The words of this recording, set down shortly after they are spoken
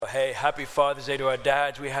hey, happy Father's Day to our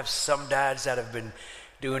dads. We have some dads that have been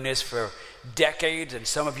doing this for decades, and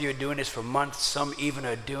some of you are doing this for months. Some even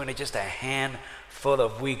are doing it just a handful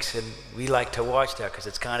of weeks, and we like to watch that because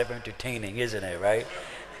it's kind of entertaining, isn't it, right?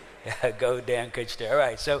 Yeah, go Dan Kutcher. All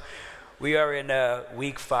right, so we are in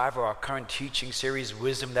week 5 of our current teaching series,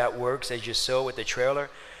 Wisdom That Works, as you saw with the trailer.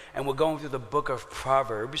 And we're going through the book of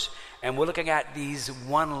Proverbs, and we're looking at these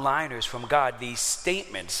one-liners from God, these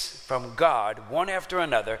statements from God, one after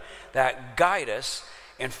another, that guide us,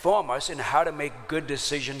 inform us in how to make good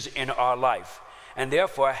decisions in our life, and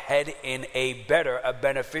therefore head in a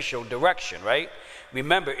beneficial direction, right?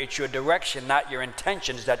 Remember, it's your direction, not your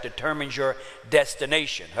intentions, that determines your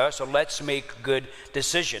destination. So let's make good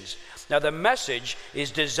decisions. Now, the message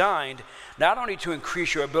is designed not only to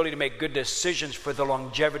increase your ability to make good decisions for the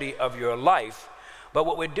longevity of your life, but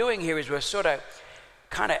what we're doing here is we're sort of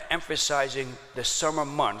kind of emphasizing the summer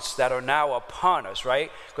months that are now upon us,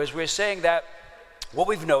 right? Because we're saying that what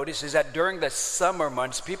we've noticed is that during the summer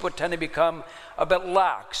months, people tend to become a bit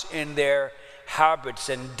lax in their habits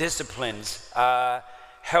and disciplines,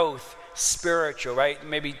 health, spiritual, right?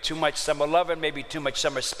 Maybe too much summer loving, maybe too much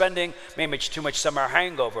summer spending, maybe too much summer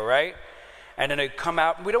hangover, right? And then they come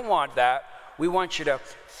out. We don't want that. We want you to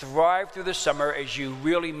thrive through the summer as you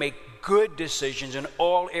really make good decisions in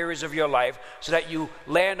all areas of your life so that you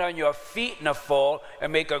land on your feet in the fall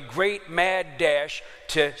and make a great mad dash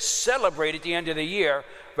to celebrate at the end of the year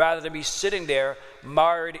rather than be sitting there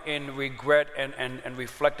mired in regret and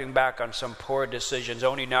reflecting back on some poor decisions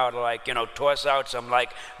only now to toss out some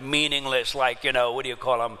meaningless what do you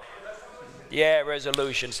call them? Yeah,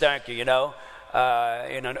 resolutions, thank you, and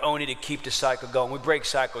only to keep the cycle going. We break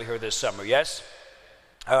cycle here this summer, yes?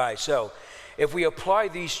 All right, so if we apply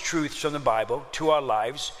these truths from the Bible to our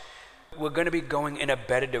lives, we're going to be going in a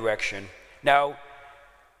better direction. Now,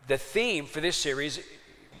 the theme for this series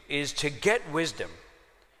is to get wisdom,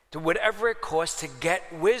 to whatever it costs to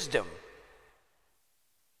get wisdom.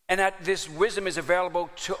 And that this wisdom is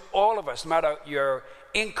available to all of us, no matter your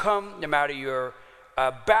income, no matter your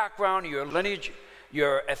background, your lineage,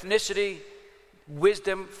 your ethnicity.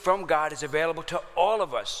 Wisdom from God is available to all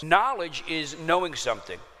of us. Knowledge is knowing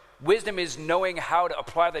something. Wisdom is knowing how to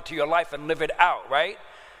apply that to your life and live it out, right?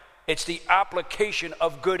 It's the application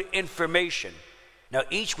of good information. Now,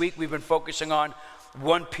 each week we've been focusing on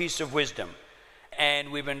one piece of wisdom.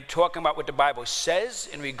 And we've been talking about what the Bible says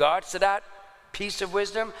in regards to that piece of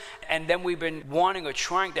wisdom. And then we've been wanting or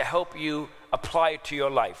trying to help you apply it to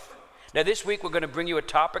your life. Now, this week we're going to bring you a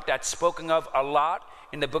topic that's spoken of a lot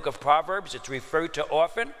in the book of Proverbs. It's referred to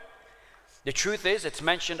often. The truth is, it's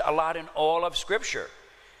mentioned a lot in all of Scripture.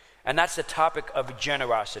 And that's the topic of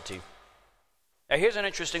generosity. Now, here's an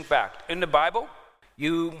interesting fact. In the Bible,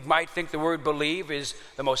 you might think the word believe is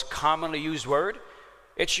the most commonly used word.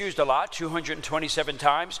 It's used a lot, 227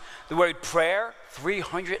 times. The word prayer,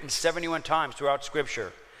 371 times throughout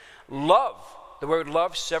Scripture. Love, the word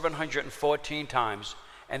love, 714 times.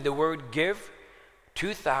 And the word give,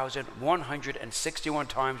 2,161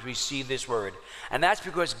 times we see this word. And that's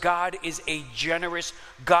because God is a generous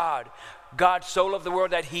God. God so loved the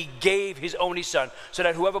world that he gave his only son, so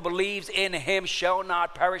that whoever believes in him shall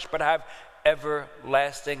not perish but have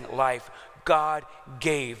everlasting life. God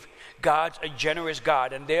gave. God's a generous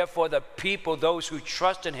God, and therefore the people, those who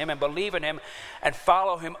trust in him and believe in him and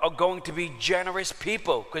follow him, are going to be generous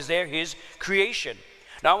people because they're his creation.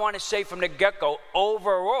 Now, I want to say from the get-go,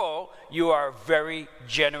 overall, you are a very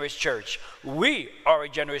generous church. We are a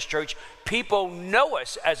generous church. People know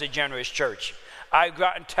us as a generous church. I've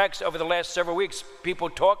gotten texts over the last several weeks, people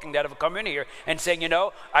talking that have come in here and saying,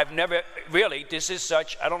 I've never really, this is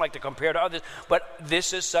such, I don't like to compare to others, but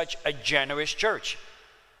this is such a generous church.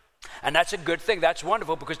 And that's a good thing. That's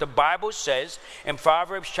wonderful because the Bible says in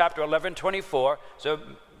Proverbs chapter 11:24, so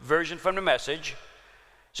version from the Message,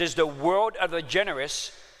 says the world of the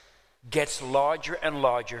generous gets larger and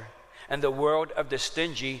larger, and the world of the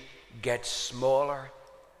stingy gets smaller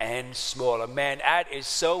and smaller. Man, that is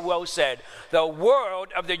so well said. The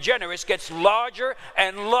world of the generous gets larger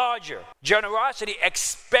and larger. Generosity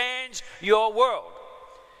expands your world.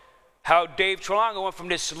 How Dave Trelongo went from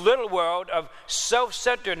this little world of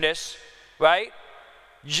self-centeredness, right?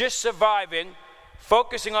 Just surviving,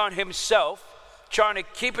 focusing on himself, trying to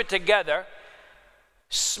keep it together,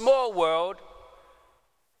 small world,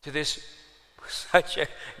 to this such a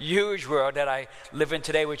huge world that I live in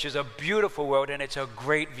today, which is a beautiful world, and it's a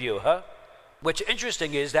great view, huh? What's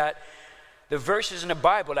interesting is that the verses in the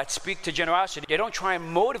Bible that speak to generosity, they don't try and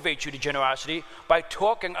motivate you to generosity by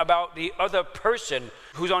talking about the other person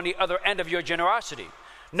who's on the other end of your generosity.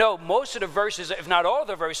 No, most of the verses, if not all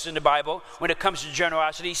the verses in the Bible, when it comes to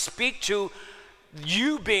generosity, speak to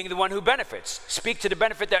you being the one who benefits. Speak to the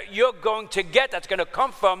benefit that you're going to get that's going to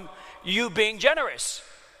come from you being generous.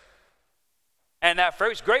 And that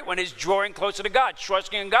first great one is drawing closer to God,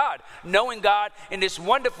 trusting in God, knowing God in this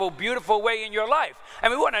wonderful, beautiful way in your life.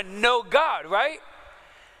 And we want to know God, right?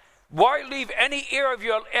 Why leave any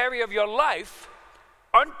area of your life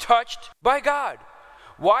untouched by God?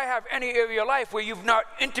 Why have any area of your life where you've not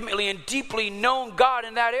intimately and deeply known God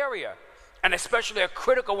in that area? And especially a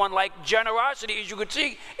critical one like generosity, as you can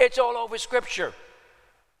see, it's all over Scripture.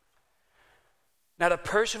 Now, the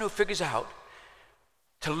person who figures out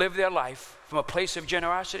to live their life from a place of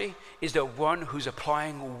generosity is the one who's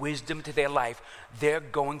applying wisdom to their life. They're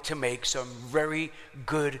going to make some very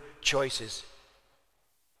good choices.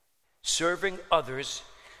 Serving others,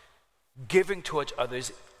 giving towards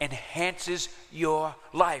others, enhances your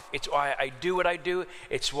life. It's why I do what I do.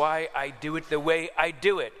 It's why I do it the way I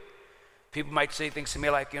do it. People might say things to me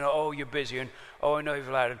like, oh, you're busy, and oh, I know you're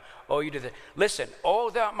loud, and oh, you do that. Listen, all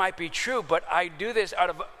that might be true, but I do this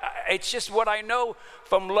it's just what I know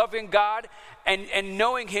from loving God and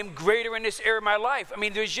knowing Him greater in this area of my life. I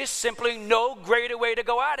mean, there's just simply no greater way to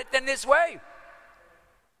go at it than this way.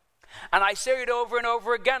 And I say it over and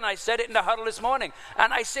over again. I said it in the huddle this morning.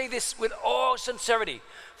 And I say this with all sincerity.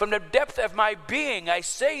 From the depth of my being, I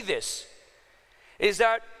say this, is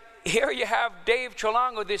that here you have Dave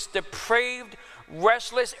Trelongo, this depraved,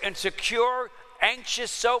 restless, insecure,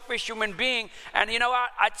 anxious, selfish human being. And you know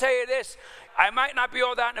what? I tell you this, I might not be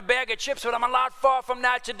all that in a bag of chips, but I'm a lot far from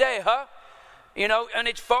that today, huh? And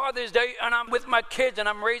it's Father's Day, and I'm with my kids, and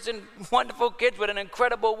I'm raising wonderful kids with an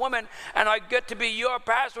incredible woman, and I get to be your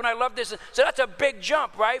pastor, and I love this. So that's a big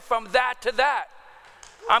jump, right, from that to that.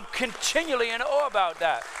 I'm continually in awe about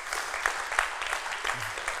that.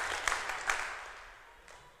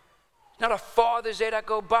 Not a Father's Day that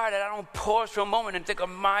go by that I don't pause for a moment and think of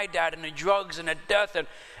my dad and the drugs and the death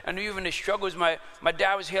and even the struggles. My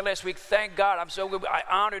dad was here last week. Thank God. I'm so good. I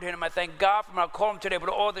honored him. I thank God for him. I'll call him today. But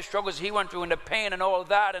all the struggles he went through and the pain and all of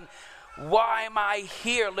that. And why am I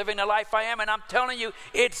here living the life I am? And I'm telling you,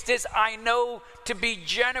 it's this I know to be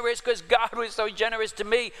generous because God was so generous to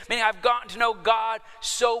me. Meaning I've gotten to know God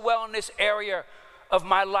so well in this area of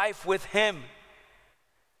my life with Him.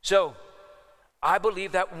 So I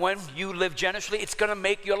believe that when you live generously, it's going to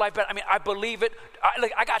make your life better. I mean, I believe it.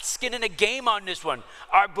 I got skin in the game on this one.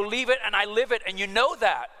 I believe it and I live it, and you know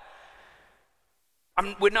that.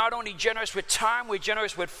 We're not only generous with time, we're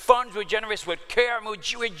generous with funds, we're generous with care. I mean,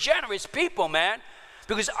 we're generous people, man,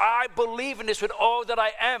 because I believe in this with all that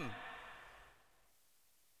I am.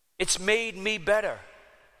 It's made me better.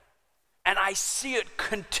 And I see it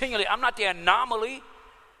continually. I'm not the anomaly.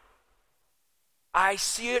 I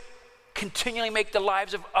see it continually make the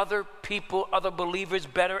lives of other people, other believers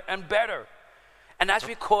better and better. And that's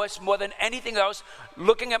because more than anything else,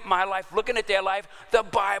 looking at my life, looking at their life, the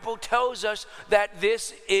Bible tells us that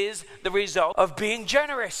this is the result of being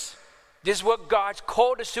generous. This is what God's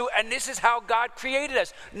called us to, and this is how God created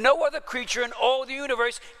us. No other creature in all the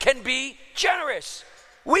universe can be generous.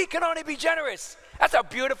 We can only be generous. That's a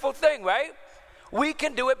beautiful thing, right? We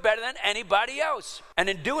can do it better than anybody else. And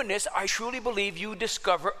in doing this, I truly believe you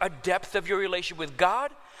discover a depth of your relationship with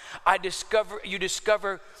God. You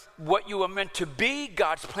discover what you are meant to be,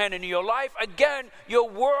 God's plan in your life. Again, your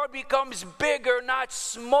world becomes bigger, not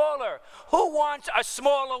smaller. Who wants a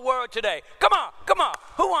smaller world today? Come on.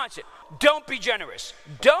 Who wants it? Don't be generous.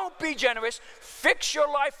 Don't be generous. Fix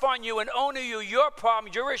your life on you and only you, your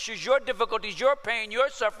problems, your issues, your difficulties, your pain, your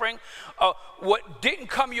suffering, what didn't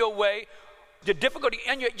come your way, the difficulty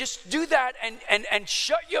in you. Just do that and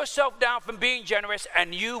shut yourself down from being generous,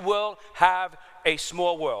 and you will have a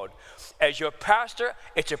small world. As your pastor,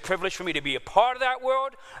 it's a privilege for me to be a part of that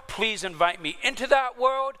world. Please invite me into that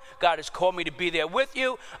world. God has called me to be there with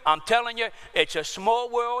you. I'm telling you, it's a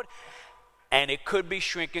small world, and it could be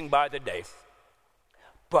shrinking by the day.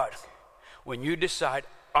 But when you decide,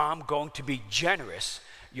 I'm going to be generous,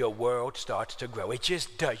 your world starts to grow. It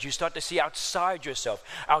just does. You start to see outside yourself,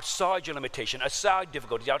 outside your limitation, outside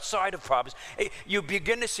difficulties, outside of problems. You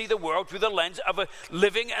begin to see the world through the lens of a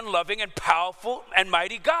living and loving and powerful and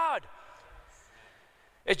mighty God.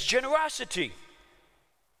 It's generosity.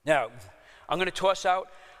 Now, I'm going to toss out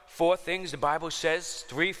 4 things the Bible says,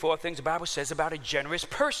 4 things the Bible says about a generous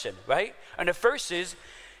person, right? And the first is,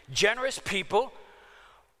 generous people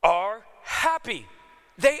are happy.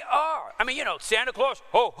 They are. I mean, Santa Claus,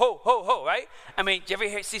 ho, ho, ho, ho, right? I mean, do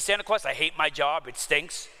you ever see Santa Claus? I hate my job. It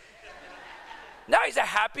stinks. No, he's a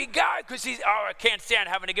happy guy because I can't stand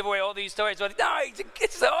having to give away all these toys. No,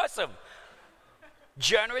 it's awesome.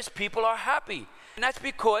 Generous people are happy. And that's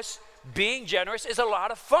because being generous is a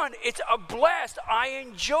lot of fun. It's a blast. I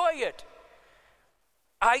enjoy it.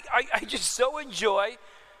 I just so enjoy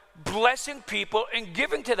blessing people and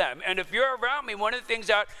giving to them. And if you're around me, one of the things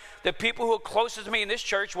that the people who are closest to me in this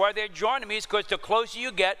church, why they're joining me, is because the closer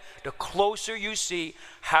you get, the closer you see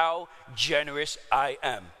how generous I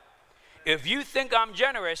am. If you think I'm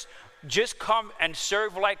generous, just come and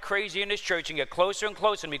serve like crazy in this church and get closer and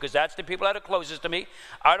closer to me, because that's the people that are closest to me.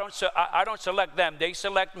 I don't select them. They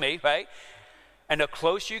select me, right? And the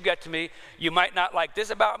closer you get to me, you might not like this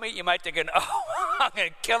about me. You might think, oh, I'm going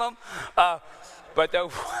to kill him. But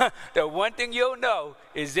the one thing you'll know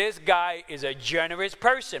is this guy is a generous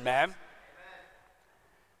person, man.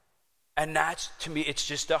 And that's, to me, it's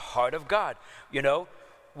just the heart of God. You know,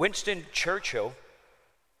 Winston Churchill,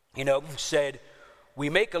 said, we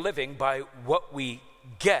make a living by what we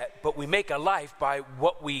get, but we make a life by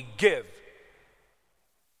what we give.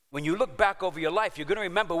 When you look back over your life, you're going to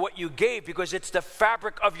remember what you gave because it's the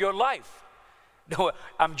fabric of your life. No,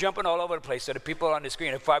 I'm jumping all over the place, so the people on the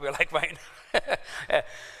screen are probably like, right now.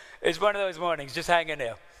 It's one of those mornings, just hang in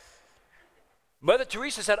there. Mother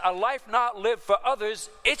Teresa said, a life not lived for others,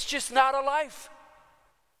 it's just not a life.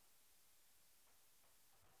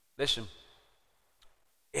 Listen.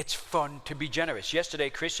 It's fun to be generous. Yesterday,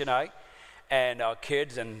 Chris and I and our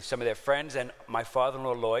kids and some of their friends and my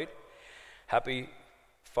father-in-law, Lloyd. Happy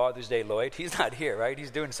Father's Day, Lloyd. He's not here, right? He's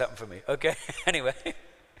doing something for me. Okay, anyway.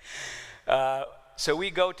 So we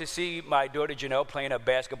go to see my daughter, Janelle, playing a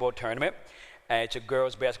basketball tournament. And it's a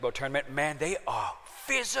girls' basketball tournament. Man, they are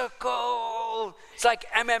physical. It's like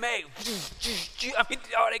MMA. I mean,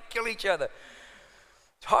 they kill each other.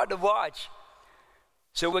 It's hard to watch.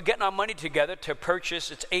 So we're getting our money together to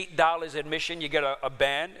purchase. It's $8 admission. You get a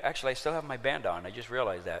band. Actually, I still have my band on. I just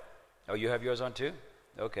realized that. Oh, you have yours on too?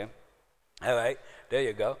 Okay. All right. There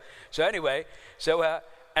you go. So anyway,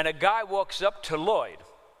 and a guy walks up to Lloyd.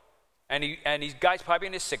 And he's guy's probably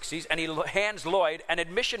in his 60s. And he hands Lloyd an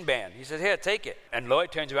admission band. He says, here, take it. And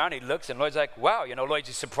Lloyd turns around. He looks. And Lloyd's like, wow.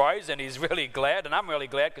 Lloyd's surprised. And he's really glad. And I'm really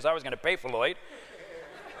glad because I was going to pay for Lloyd.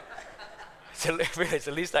 So it's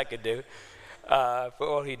the least I could do. For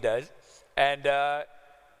all he does. And but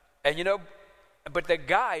the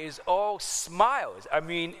guy is all smiles. I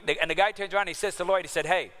mean, and the guy turns around and he says to Lloyd, he said,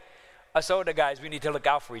 hey, us older guys, we need to look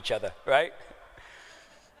out for each other, right?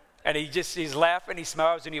 And he's laughing, he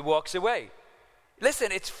smiles, and he walks away.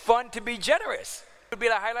 Listen, it's fun to be generous. It would be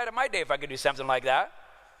the highlight of my day if I could do something like that.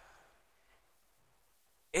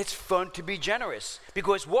 It's fun to be generous.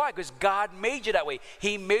 Because why? Because God made you that way.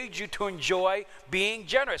 He made you to enjoy being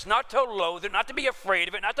generous. Not to loathe it, not to be afraid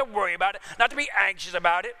of it, not to worry about it, not to be anxious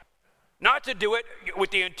about it. Not to do it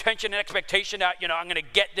with the intention and expectation that, I'm going to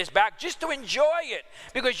get this back. Just to enjoy it.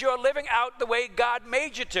 Because you're living out the way God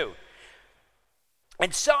made you to.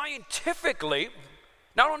 And scientifically,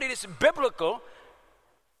 not only is it biblical,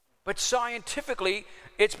 but scientifically,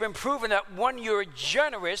 it's been proven that when you're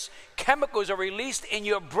generous, chemicals are released in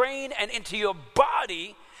your brain and into your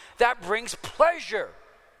body that brings pleasure.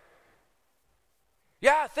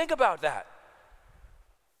 Yeah, think about that.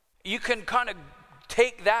 You can kind of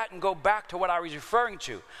take that and go back to what I was referring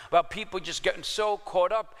to, about people just getting so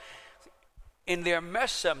caught up in their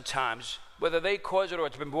mess sometimes, whether they cause it or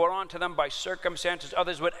it's been brought on to them by circumstances,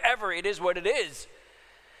 others, whatever it is what it is.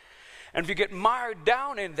 And if you get mired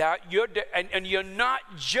down in that, and you're not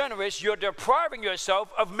generous, you're depriving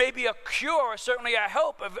yourself of maybe a cure, certainly a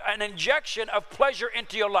help, of an injection of pleasure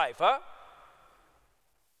into your life, huh?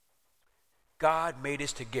 God made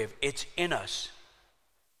us to give. It's in us.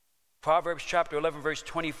 Proverbs chapter 11, verse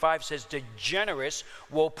 25 says, the generous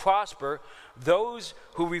will prosper. Those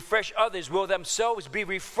who refresh others will themselves be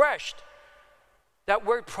refreshed. That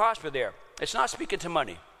word prosper there, it's not speaking to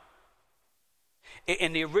money.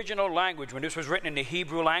 In the original language, when this was written in the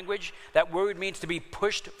Hebrew language, that word means to be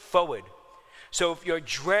pushed forward. So if you're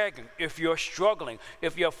dragging, if you're struggling,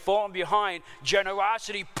 if you're falling behind,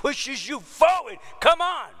 generosity pushes you forward. Come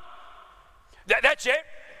on. That's it.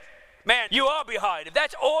 Man, you are behind. If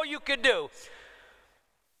that's all you can do,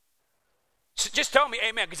 just tell me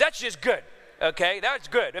amen, because that's just good. Okay, that's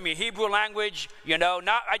good. I mean, Hebrew language,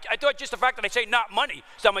 not. I thought just the fact that I say not money,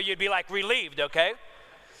 some of you'd be like relieved, okay?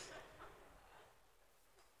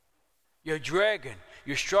 You're dragging,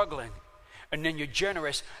 you're struggling, and then you're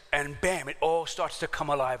generous, and bam, it all starts to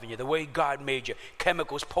come alive in you, the way God made you.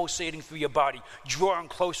 Chemicals pulsating through your body, drawing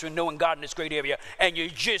closer and knowing God in this great area, and you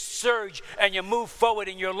just surge and you move forward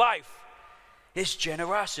in your life. It's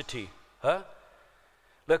generosity, huh?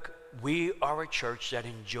 Look, we are a church that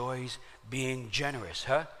enjoys being generous,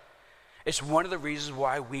 huh? It's one of the reasons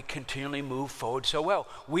why we continually move forward so well.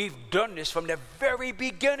 We've done this from the very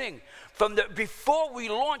beginning. Before we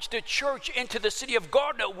launched the church into the city of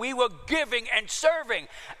Gardner, we were giving and serving.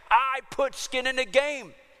 I put skin in the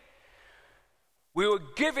game. We were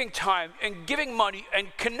giving time and giving money and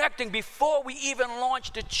connecting before we even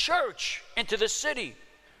launched the church into the city.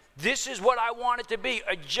 This is what I wanted to be,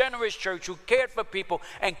 a generous church who cared for people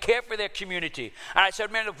and cared for their community. And I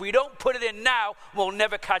said, man, if we don't put it in now, we'll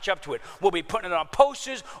never catch up to it. We'll be putting it on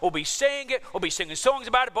posters, we'll be saying it, we'll be singing songs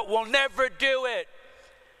about it, but we'll never do it.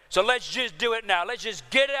 So let's just do it now. Let's just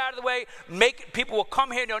get it out of the way. People will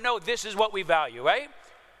come here and they'll know this is what we value, right?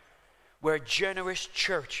 We're a generous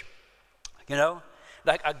church. You know,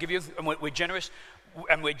 like I'll give you, we're generous,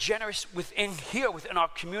 and we're generous within our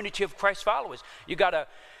community of Christ followers. You got a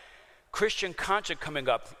Christian concert coming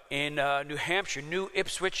up in New Hampshire, New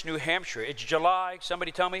Ipswich, New Hampshire. It's July,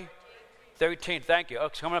 somebody tell me? 13th, thank you. Oh,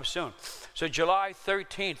 it's coming up soon. So July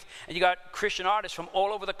 13th, and you got Christian artists from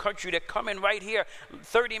all over the country that come in right here,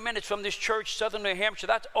 30 minutes from this church, Southern New Hampshire.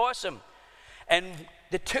 That's awesome. And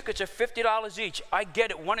the tickets are $50 each. I get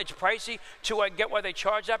it. One, it's pricey. Two, I get why they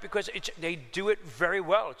charge that because they do it very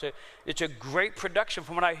well. It's a great production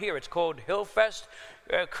from what I hear. It's called Hillfest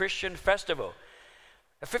Christian Festival.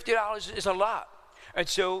 $50 is a lot. And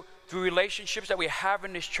so through relationships that we have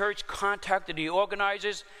in this church, contacted the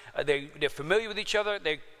organizers. They're familiar with each other.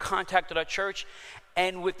 They contacted our church.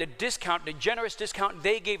 And with the discount, the generous discount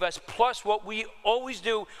they gave us, plus what we always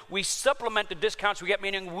do, we supplement the discounts we get,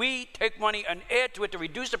 meaning we take money and add to it to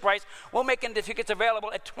reduce the price. We're making the tickets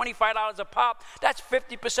available at $25 a pop. That's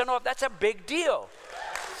 50% off. That's a big deal.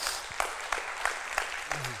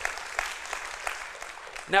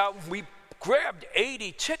 Now, we grabbed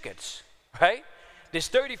 80 tickets, right? There's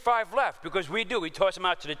 35 left because we toss them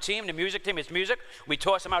out to the team, the music team, it's music. We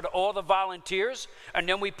toss them out to all the volunteers, and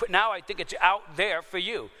then now I think it's out there for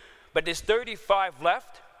you. But there's 35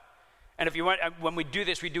 left, and if you want, when we do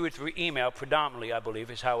this, we do it through email predominantly, I believe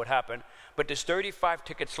is how it happened. But there's 35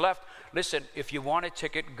 tickets left. Listen, if you want a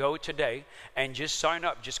ticket, go today and just sign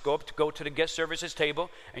up. Just go to the guest services table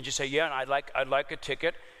and just say, yeah, I'd like a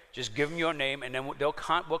ticket. Just give them your name, and then we'll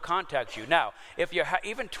contact you. Now, if you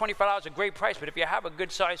even $25 is a great price, but if you have a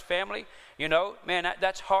good-sized family, you know, man,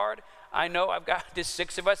 that's hard. I know there's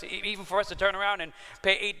 6 of us. Even for us to turn around and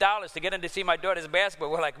pay $8 to get in to see my daughter's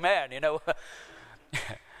basketball, we're like, man, you know.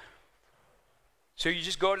 So you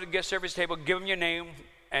just go to the guest service table, give them your name,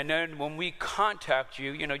 and then when we contact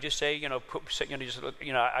you, you know, just say,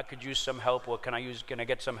 I could use some help, or can I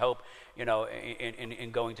get some help, you know,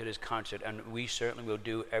 in going to this concert? And we certainly will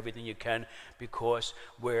do everything you can because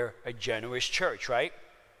we're a generous church, right?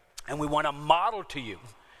 And we want to model to you.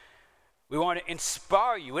 We want to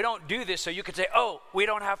inspire you. We don't do this so you can say, oh, we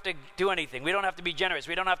don't have to do anything. We don't have to be generous.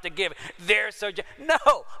 We don't have to give. They're so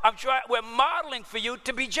No, we're modeling for you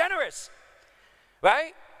to be generous,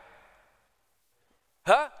 right?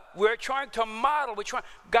 We're trying to model.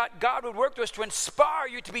 God would work with us to inspire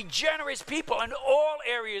you to be generous people in all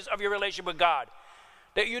areas of your relationship with God.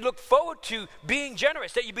 That you look forward to being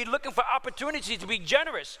generous. That you be looking for opportunities to be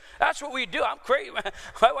generous. That's what we do. I'm crazy.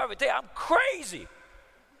 My wife would tell you, I'm crazy.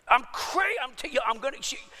 I'm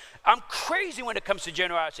crazy when it comes to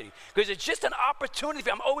generosity because it's just an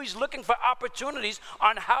opportunity. I'm always looking for opportunities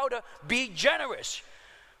on how to be generous.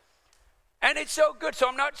 And it's so good, so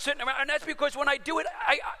I'm not sitting around. And that's because when I do it,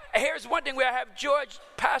 here's one thing where I have George,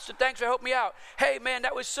 Pastor, thanks for helping me out. Hey, man,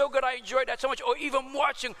 that was so good. I enjoyed that so much. Or even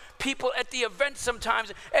watching people at the event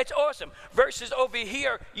sometimes. It's awesome. Versus over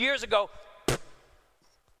here, years ago.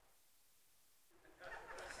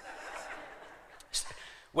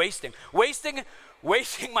 Wasting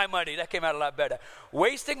my money. That came out a lot better.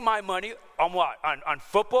 Wasting my money on what? On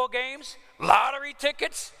football games? Lottery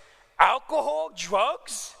tickets? Alcohol?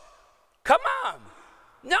 Drugs? Come on.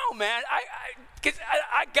 No, man.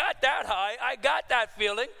 I got that high. I got that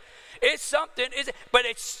feeling. It's something, but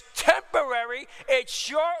it's temporary, it's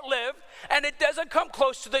short-lived, and it doesn't come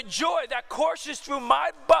close to the joy that courses through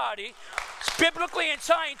my body, biblically and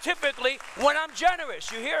scientifically, when I'm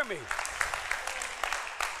generous. You hear me?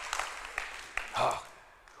 Oh,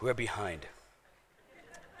 we're behind.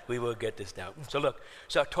 We will get this down. So look,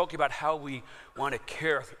 I talked about how we want to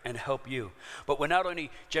care and help you. But we're not only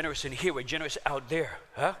generous in here, we're generous out there.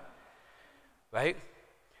 Right?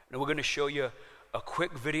 And we're going to show you a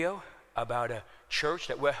quick video about a church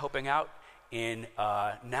that we're helping out in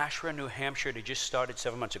Nashua, New Hampshire. They just started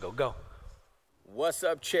 7 months ago. Go. What's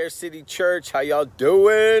up, Chair City Church? How y'all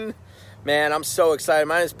doing? Man, I'm so excited.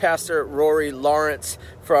 My name is Pastor Rory Lawrence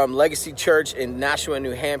from Legacy Church in Nashua,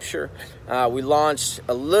 New Hampshire. We launched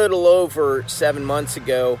a little over 7 months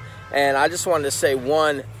ago, And I just wanted to say,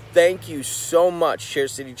 one, thank you so much, Chair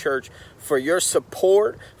City Church, for your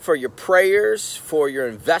support, for your prayers, for your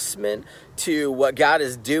investment to what God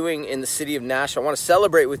is doing in the city of Nashville. I want to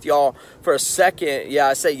celebrate with y'all for a second. Yeah,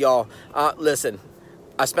 I say y'all. Listen,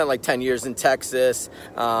 I spent like 10 years in Texas,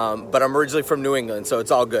 but I'm originally from New England, so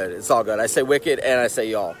it's all good. It's all good. I say wicked and I say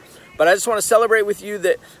y'all. But I just want to celebrate with you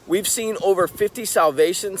that we've seen over 50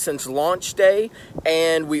 salvations since launch day,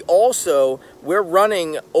 and we're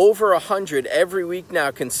running over 100 every week now,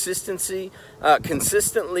 consistently,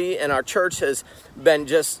 and our church has been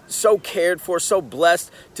just so cared for, so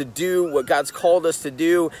blessed to do what God's called us to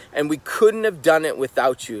do, and we couldn't have done it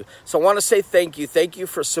without you. So I want to say thank you. Thank you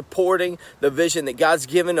for supporting the vision that God's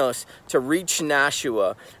given us to reach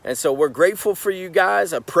Nashua. And so we're grateful for you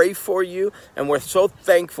guys. I pray for you, and we're so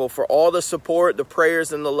thankful for all the support, the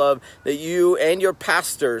prayers, and the love that you and your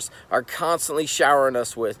pastors are constantly showering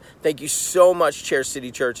us with. Thank you so much, Chair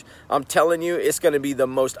City Church. I'm telling you, it's going to be the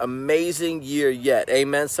most amazing year yet.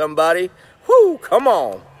 Amen, somebody? Whoo, come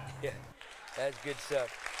on. Yeah, that's good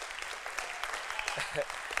stuff.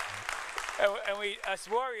 and we, us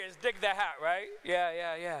warriors, dig the hat, right?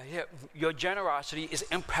 Yeah. Your generosity is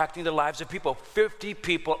impacting the lives of people. 50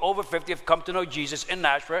 people, over 50 have come to know Jesus in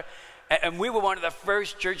Nashville. And we were one of the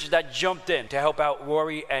first churches that jumped in to help out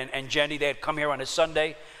Rory and Jenny. They had come here on a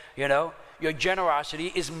Sunday, you know. Your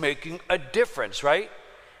generosity is making a difference, right?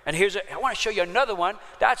 And I want to show you another one.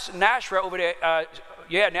 That's Nashville over there.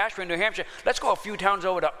 Nashville, New Hampshire. Let's go a few towns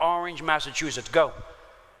over to Orange, Massachusetts. Go.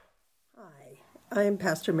 Hi, I am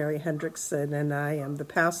Pastor Mary Hendrickson, and I am the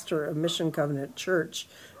pastor of Mission Covenant Church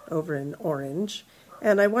over in Orange.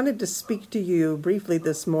 And I wanted to speak to you briefly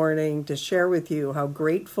this morning to share with you how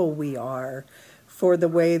grateful we are for the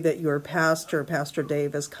way that your pastor, Pastor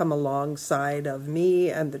Dave, has come alongside of me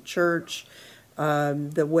and the church,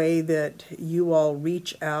 the way that you all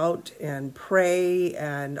reach out and pray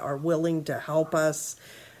and are willing to help us.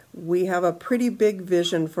 We have a pretty big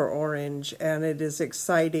vision for Orange, and it is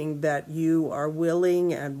exciting that you are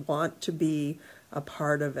willing and want to be a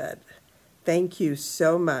part of it. Thank you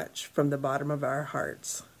so much from the bottom of our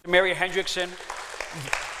hearts. Mary Hendrickson,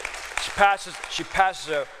 she passes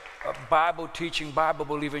a Bible teaching, Bible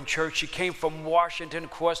believing church. She came from Washington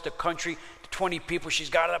across the country, 20 people. She's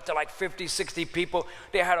got it up to like 50, 60 people.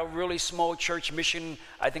 They had a really small church mission,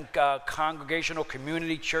 I think congregational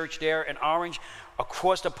community church there in Orange.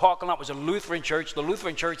 Across the parking lot was a Lutheran church. The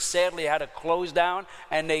Lutheran church sadly had to close down,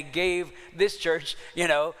 and they gave this church,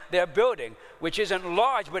 their building, which isn't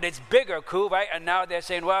large, but it's bigger, cool, right? And now they're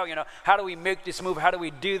saying, well, how do we make this move? How do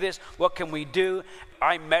we do this? What can we do?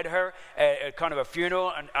 I met her at kind of a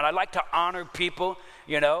funeral, and I like to honor people,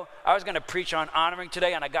 I was going to preach on honoring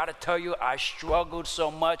today, and I got to tell you, I struggled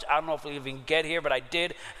so much. I don't know if we'll even get here, but I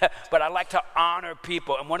did. But I like to honor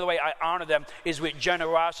people, and one of the ways I honor them is with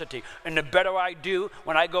generosity. And the better I do,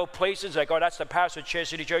 when I go places like, that's the pastor of Chair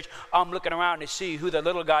City Church, I'm looking around to see who the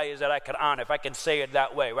little guy is that I can honor, if I can say it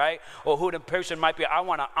that way, right? Or who the person might be. I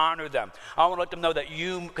want to honor them. I want to let them know that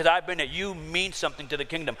because I've been there, you mean something to the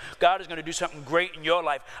kingdom. God is going to do something great in your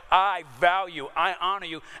life. I value, I honor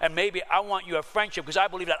you, and maybe I want you a friendship because I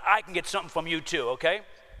believe that I can get something from you too, okay?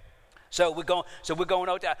 So we're going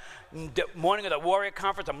out there. The morning of the Warrior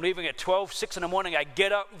Conference, I'm leaving at 6 in the morning, I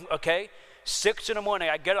get up, okay? 6 in the morning,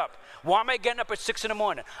 I get up. Why am I getting up at 6 in the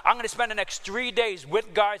morning? I'm going to spend the next 3 days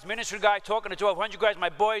with guys, ministry guys, talking to 1,200 guys, my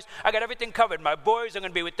boys. I got everything covered. My boys, I'm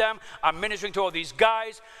going to be with them. I'm ministering to all these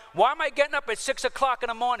guys. Why am I getting up at 6 o'clock in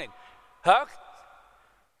the morning? Huh?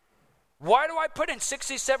 Why do I put in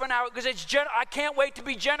 67 hours? Because I can't wait to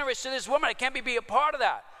be generous to this woman. I can't be a part of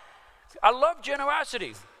that. I love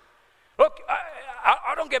generosity. Look,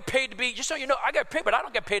 I don't get paid to be, just so you know, I get paid, but I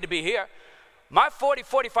don't get paid to be here. My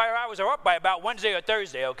 45 hours are up by about Wednesday or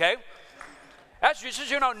Thursday, okay? That's just so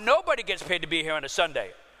you know, nobody gets paid to be here on a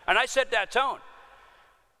Sunday. And I set that tone.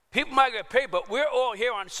 People might get paid, but we're all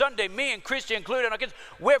here on Sunday, me and Christy included, and our kids,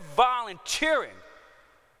 we're volunteering.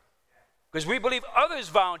 Because we believe others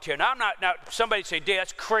volunteer. Now, somebody say, Dave,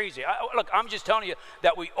 that's crazy. Look, I'm just telling you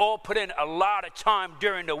that we all put in a lot of time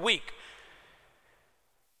during the week.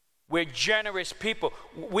 We're generous people.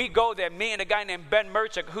 We go there, me and a guy named Ben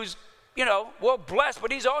Mertzik, who's, we're blessed,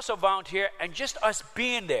 but he's also volunteer. And just us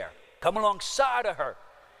being there, come alongside of her,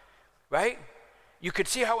 right? You could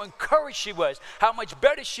see how encouraged she was, how much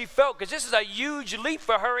better she felt, because this is a huge leap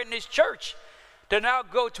for her in this church. To now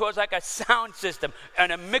go towards like a sound system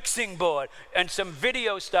and a mixing board and some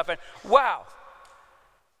video stuff, and wow.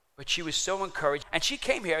 But she was so encouraged, and she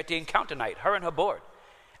came here at the encounter night, her and her board,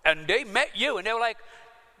 and they met you, and they were like,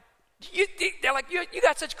 you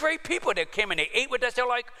got such great people. They came and they ate with us. They're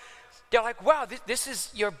like, they're like, wow,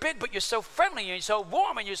 you're big, but you're so friendly, and you're so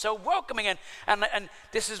warm, and you're so welcoming, and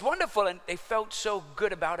this is wonderful. And they felt so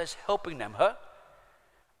good about us helping them, huh?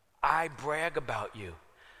 I brag about you.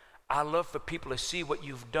 I love for people to see what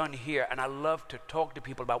you've done here, and I love to talk to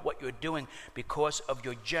people about what you're doing because of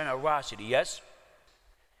your generosity, yes?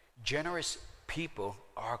 Generous people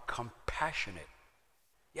are compassionate.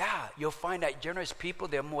 Yeah, you'll find that generous people,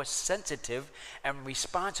 they're more sensitive and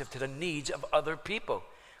responsive to the needs of other people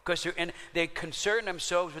because they concern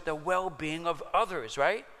themselves with the well-being of others,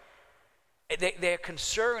 right? They're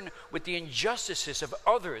concerned with the injustices of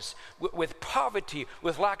others, with poverty,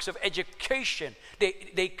 with lacks of education.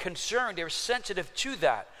 They're sensitive to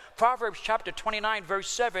that. Proverbs chapter 29, verse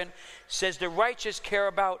 7 says, the righteous care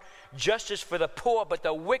about justice for the poor, but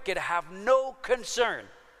the wicked have no concern.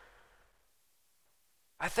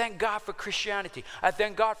 I thank God for Christianity. I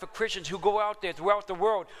thank God for Christians who go out there throughout the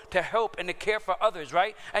world to help and to care for others,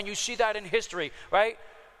 right? And you see that in history, right?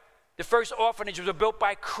 The first orphanages were built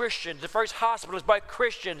by Christians. The first hospital was by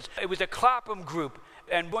Christians. It was the Clapham Group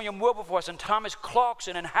and William Wilberforce and Thomas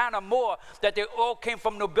Clarkson and Hannah More, that they all came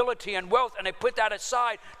from nobility and wealth, and they put that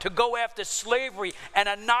aside to go after slavery and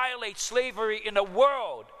annihilate slavery in the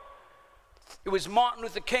world. It was Martin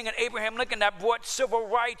Luther King and Abraham Lincoln that brought civil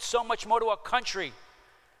rights so much more to our country.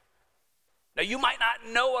 Now, you might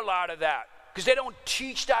not know a lot of that because they don't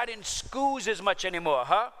teach that in schools as much anymore,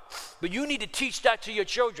 huh? But you need to teach that to your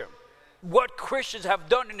children. What Christians have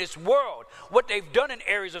done in this world, what they've done in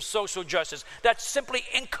areas of social justice, that's simply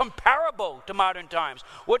incomparable to modern times.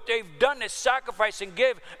 What they've done is sacrifice and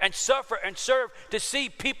give and suffer and serve to see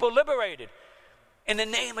people liberated. In the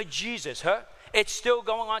name of Jesus, huh? It's still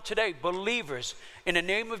going on today. Believers, in the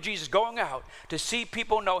name of Jesus, going out to see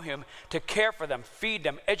people know him, to care for them, feed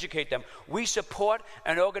them, educate them. We support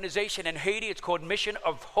an organization in Haiti. It's called Mission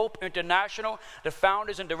of Hope International. The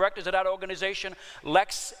founders and directors of that organization,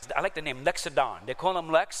 I like the name Lexadan. They call him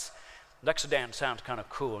Lex. Lexadan sounds kind of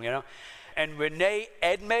cool, you know. And Renee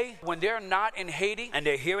Edme, when they're not in Haiti and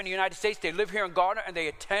they're here in the United States, they live here in Gardner and they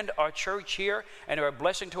attend our church here and they're a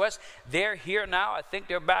blessing to us. They're here now. I think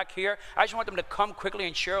they're back here. I just want them to come quickly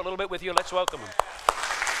and share a little bit with you. Let's welcome them.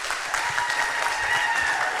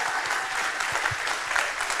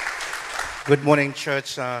 Good morning,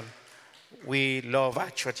 church. We love our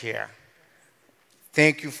church here.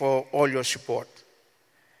 Thank you for all your support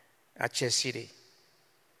at Chess City.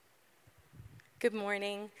 Good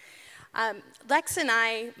morning. Lex and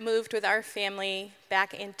I moved with our family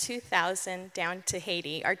back in 2000 down to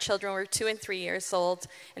Haiti. Our children were 2 and 3 years old,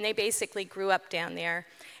 and they basically grew up down there.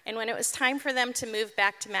 And when it was time for them to move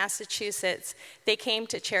back to Massachusetts, they came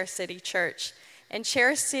to Chair City Church. And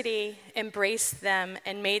Chair City embraced them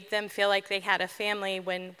and made them feel like they had a family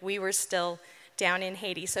when we were still down in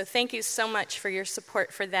Haiti. So thank you so much for your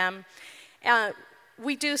support for them.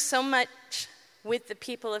 We do so much with the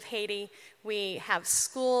people of Haiti. We have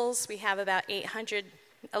schools. We have about 800,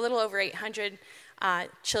 a little over 800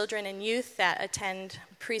 children and youth that attend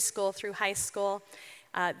preschool through high school.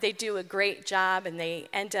 They do a great job, and they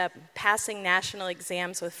end up passing national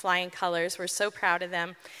exams with flying colors. We're so proud of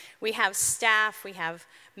them. We have staff. We have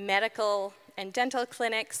medical and dental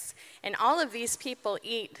clinics, and all of these people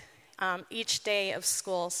eat each day of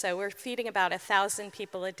school. So we're feeding about 1,000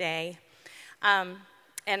 people a day.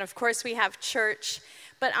 And of course, we have church.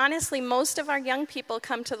 But honestly, most of our young people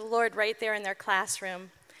come to the Lord right there in their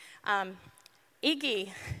classroom.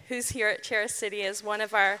 Iggy, who's here at Chair City, is one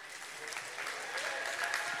of our...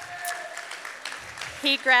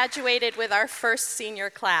 He graduated with our first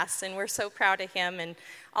senior class, and we're so proud of him and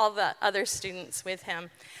all the other students with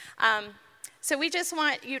him. So we just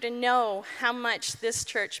want you to know how much this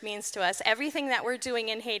church means to us. Everything that we're doing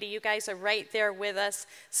in Haiti, you guys are right there with us,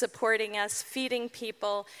 supporting us, feeding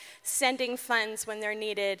people, sending funds when they're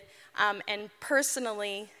needed. And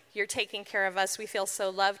personally, you're taking care of us. We feel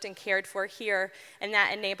so loved and cared for here, and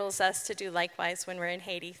that enables us to do likewise when we're in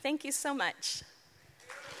Haiti. Thank you so much.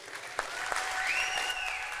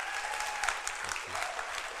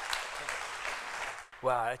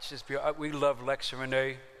 Wow, that's just beautiful. We love Lex and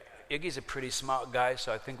Renee. Iggy's a pretty smart guy,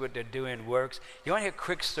 so I think what they're doing works. You want to hear a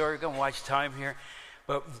quick story? We're going to watch time here.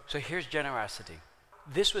 So here's generosity.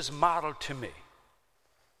 This was modeled to me.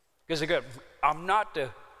 Because again, I'm not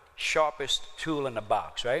the sharpest tool in the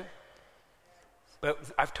box, right? But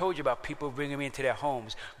I've told you about people bringing me into their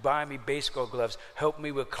homes, buying me baseball gloves, helping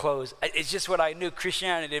me with clothes. It's just what I knew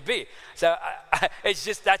Christianity to be. So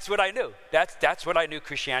that's what I knew. That's what I knew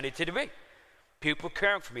Christianity to be. People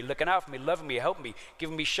caring for me, looking out for me, loving me, helping me,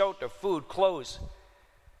 giving me shelter, food, clothes.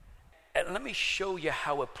 And let me show you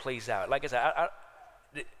how it plays out. Like I said,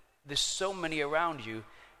 there's so many around you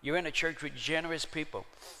You're in a church with generous people.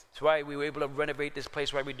 That's why we were able to renovate this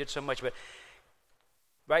place, why we did so much. But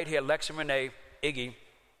right here, Lex and Renee, Iggy,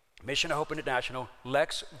 Mission of Hope International.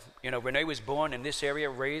 Lex, Renee was born in this area,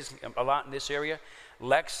 raised a lot in this area.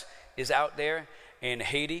 Lex is out there in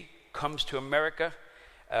Haiti, comes to America.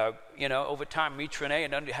 Over time, meets Renee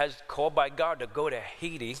and has called by God to go to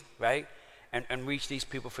Haiti, right? And reach these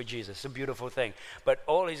people for Jesus. It's a beautiful thing. But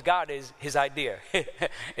all he's got is his idea.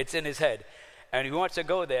 It's in his head. And he wants to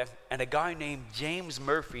go there. And a guy named James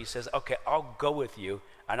Murphy says, okay, I'll go with you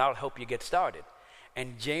and I'll help you get started.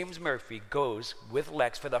 And James Murphy goes with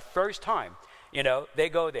Lex for the first time. They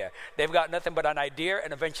go there. They've got nothing but an idea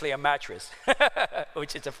and eventually a mattress,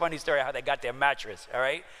 which is a funny story how they got their mattress, all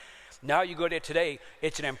right? Now you go there today,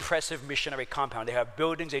 it's an impressive missionary compound. They have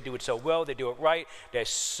buildings, they do it so well, they do it right. They're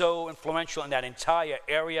so influential in that entire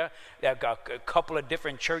area. They've got a couple of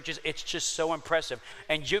different churches. It's just so impressive.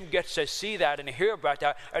 And Jim gets to see that and hear about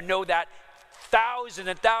that and know that thousands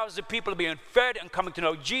and thousands of people are being fed and coming to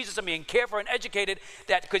know Jesus and being cared for and educated,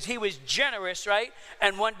 that because he was generous, right?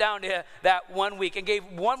 And went down there that 1 week and gave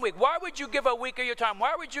 1 week. Why would you give a week of your time?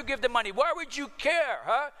 Why would you give the money? Why would you care,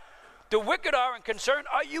 huh? The wicked are concerned.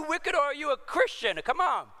 Are you wicked or are you a Christian? Come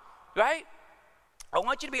on, right? I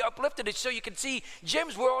want you to be uplifted so you can see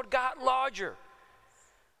Jim's world got larger.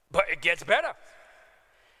 But it gets better.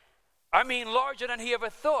 I mean, larger than he ever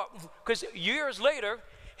thought. Because years later,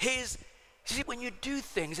 see, when you do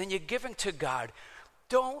things and you're giving to God,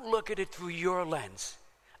 don't look at it through your lens.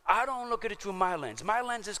 I don't look at it through my lens. My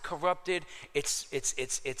lens is corrupted. It's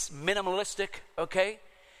minimalistic, okay?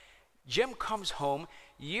 Jim comes home.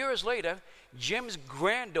 Years later, Jim's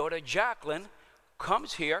granddaughter, Jacqueline,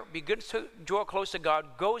 comes here, begins to draw close to God,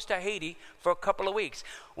 goes to Haiti for a couple of weeks.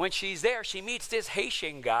 When she's there, she meets this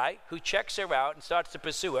Haitian guy who checks her out and starts to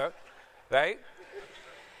pursue her, right?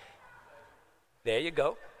 There you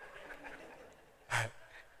go.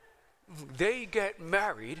 They get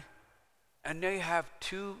married, and they have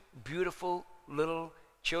 2 beautiful little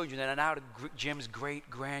children that are now Jim's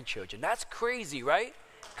great-grandchildren. That's crazy, right?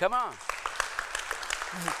 Come on.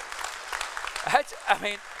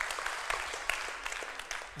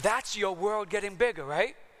 That's your world getting bigger,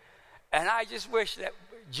 right? And I just wish that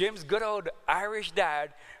Jim's good old Irish dad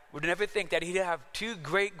would never think that he'd have 2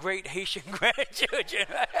 great Haitian grandchildren.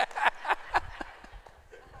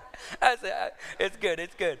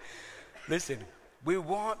 It's good. Listen, we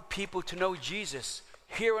want people to know Jesus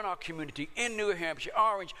here in our community, in New Hampshire,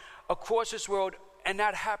 Orange, across this world, and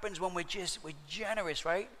that happens when we're generous,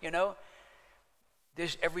 right?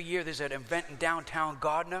 Every year there's an event in downtown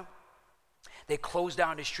Gardner. They close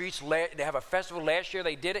down the streets. They have a festival. Last year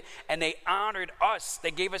they did it, and they honored us.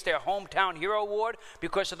 They gave us their Hometown Hero Award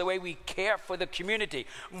because of the way we care for the community,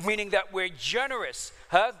 meaning that we're generous,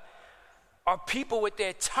 huh? Our people with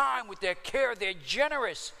their time, with their care, they're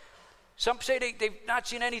generous. Some say they've not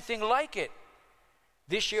seen anything like it.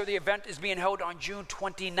 This year the event is being held on June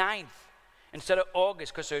 29th instead of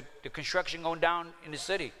August because of the construction going down in the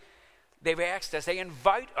city. They've asked us, they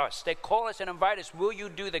invite us, they call us and invite us, will you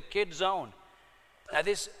do the Kids Zone? Now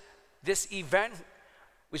this event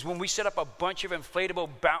was when we set up a bunch of inflatable,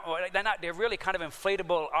 they're really kind of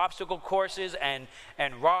inflatable obstacle courses and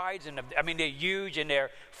rides, and they're huge and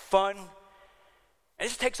they're fun. And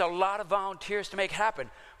this takes a lot of volunteers to make it happen.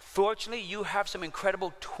 Fortunately, you have some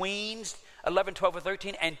incredible tweens, 11, 12, or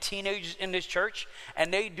 13, and teenagers in this church,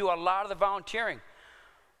 and they do a lot of the volunteering.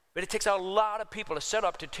 But it takes a lot of people to set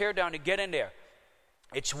up, to tear down, to get in there.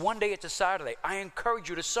 It's one day, it's a Saturday. I encourage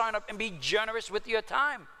you to sign up and be generous with your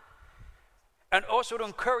time. And also to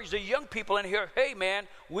encourage the young people in here, hey man,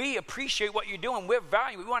 we appreciate what you're doing. We're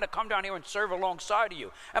valuable. We want to come down here and serve alongside of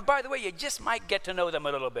you. And by the way, you just might get to know them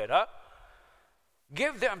a little bit, huh?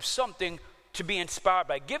 Give them something to be inspired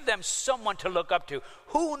by. Give them someone to look up to.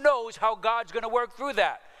 Who knows how God's going to work through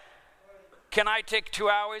that? Can I take 2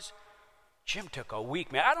 hours? Jim took a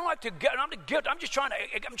week, man. I don't like to get, I'm just trying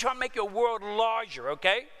to make your world larger,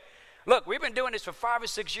 okay? Look, we've been doing this for 5 or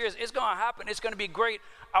 6 years. It's going to happen. It's going to be great.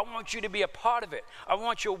 I want you to be a part of it. I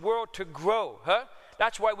want your world to grow, huh?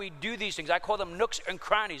 That's why we do these things. I call them nooks and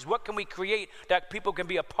crannies. What can we create that people can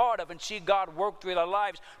be a part of and see God work through their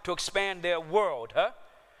lives to expand their world, huh?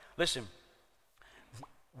 Listen,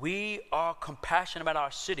 we are compassionate about our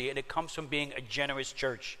city, and it comes from being a generous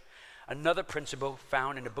church. Another principle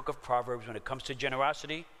found in the book of Proverbs when it comes to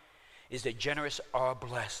generosity is that generous are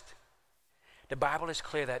blessed. The Bible is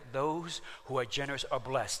clear that those who are generous are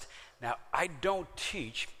blessed. Now, I don't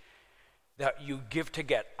teach that you give to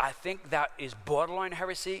get. I think that is borderline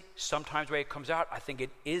heresy. Sometimes where it comes out, I think it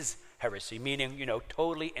is heresy, meaning,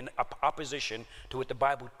 totally in opposition to what the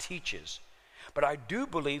Bible teaches. But I do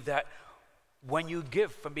believe that when you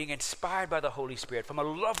give from being inspired by the Holy Spirit, from a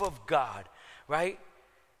love of God, right,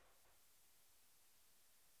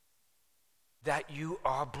 that you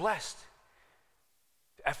are blessed.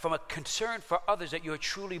 And from a concern for others, that you're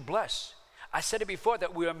truly blessed. I said it before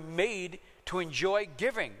that we are made to enjoy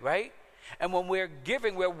giving, right? And when we're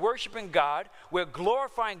giving, we're worshiping God, we're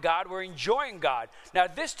glorifying God, we're enjoying God. Now,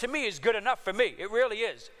 this to me is good enough for me. It really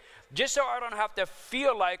is. Just so I don't have to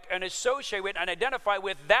feel like and associate with and identify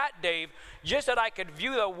with that Dave, just that I could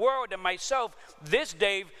view the world and myself, this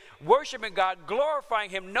Dave, worshiping God, glorifying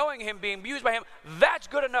Him, knowing Him, being used by Him, that's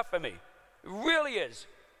good enough for me. It really is.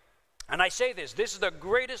 And I say this is the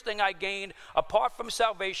greatest thing I gained apart from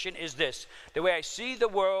salvation is this. The way I see the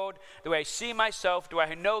world, the way I see myself, the way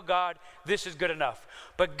I know God, this is good enough.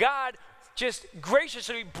 But God just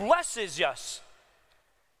graciously blesses us.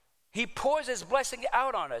 He pours His blessing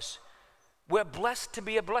out on us. We're blessed to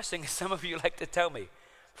be a blessing, some of you like to tell me.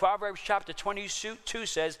 Proverbs chapter 22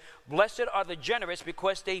 says, "Blessed are the generous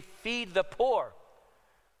because they feed the poor."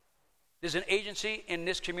 There's an agency in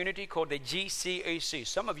this community called the GCAC.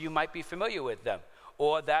 Some of you might be familiar with them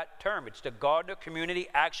or that term. It's the Gardner Community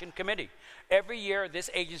Action Committee. Every year,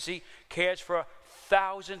 this agency cares for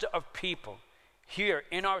thousands of people here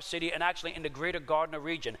in our city and actually in the greater Gardner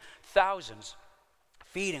region. Thousands.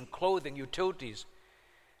 Feeding, clothing, utilities.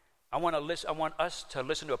 I want us to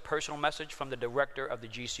listen to a personal message from the director of the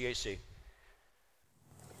GCAC.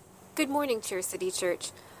 Good morning, Chair City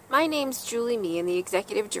Church. My name's Julie Mee, and the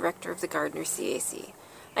Executive Director of the Gardner CAC.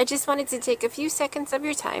 I just wanted to take a few seconds of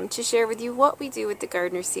your time to share with you what we do with the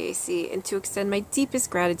Gardner CAC and to extend my deepest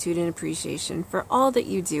gratitude and appreciation for all that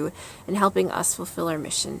you do in helping us fulfill our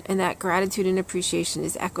mission, and that gratitude and appreciation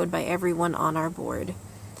is echoed by everyone on our board.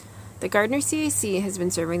 The Gardner CAC has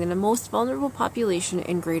been serving the most vulnerable population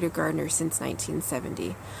in Greater Gardner since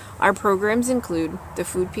 1970. Our programs include the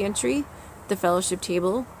food pantry, the fellowship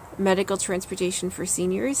table, medical transportation for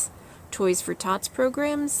seniors, Toys for Tots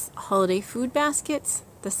programs, holiday food baskets,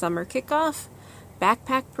 the summer kickoff,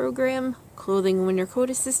 backpack program, clothing and winter coat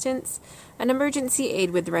assistance, and emergency aid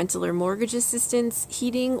with rental or mortgage assistance,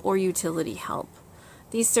 heating, or utility help.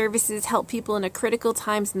 These services help people in a critical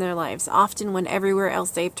times in their lives, often when everywhere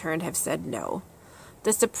else they've turned have said no.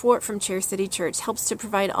 The support from Chair City Church helps to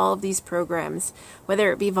provide all of these programs,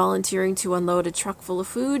 whether it be volunteering to unload a truck full of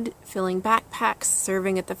food, filling backpacks,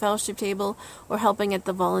 serving at the fellowship table, or helping at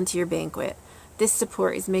the volunteer banquet. This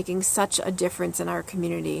support is making such a difference in our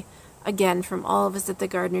community. Again, from all of us at the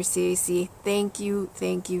Gardner CAC, thank you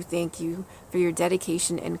for your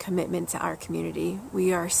dedication and commitment to our community.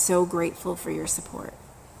 We are so grateful for your support.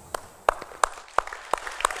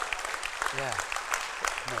 Yeah.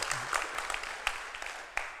 No.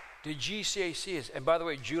 The GCAC is, and by the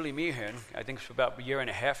way, Julie Meehan, I think for about a year and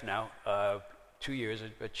a half now, 2 years,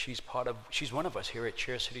 but she's one of us here at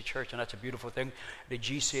Chair City Church, and that's a beautiful thing. The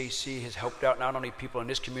GCAC has helped out not only people in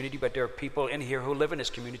this community, but there are people in here who live in this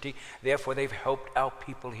community. Therefore, they've helped out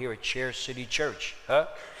people here at Chair City Church.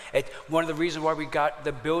 One of the reasons why we got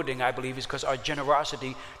the building, I believe, is because our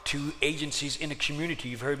generosity to agencies in the community.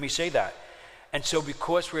 You've heard me say that. And so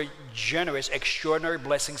because we're generous, extraordinary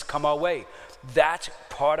blessings come our way. That's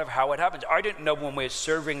part of how it happens. I didn't know when we're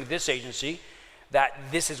serving this agency that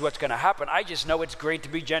this is what's going to happen. I just know it's great to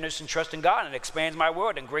be generous and trust in God, and it expands my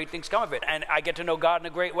world, and great things come of it. And I get to know God in a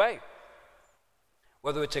great way.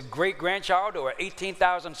 Whether it's a great-grandchild or an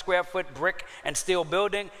 18,000 square foot brick and steel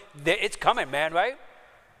building, it's coming, man, right?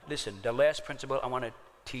 Listen, the last principle I want to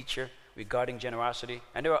teach you regarding generosity,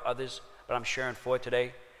 and there are others, but I'm sharing for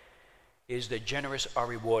today, is the generous are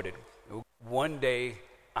rewarded. One day,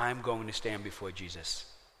 I'm going to stand before Jesus.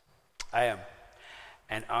 I am.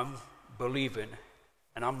 And I'm believing,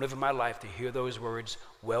 and I'm living my life to hear those words,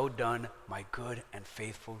 "Well done, my good and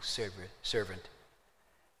faithful servant."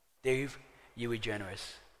 Dave, you were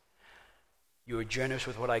generous. You were generous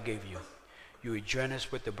with what I gave you. You were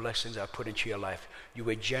generous with the blessings I put into your life. You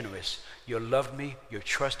were generous. You loved me. You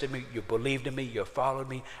trusted me. You believed in me. You followed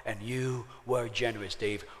me. And you were generous,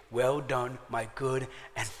 Dave. Well done, my good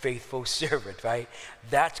and faithful servant, right?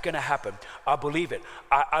 That's going to happen. I believe it.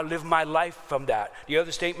 I live my life from that. The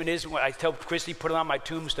other statement is, when I tell Christy, put it on my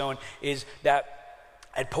tombstone, is that,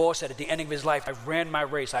 and Paul said at the end of his life, I ran my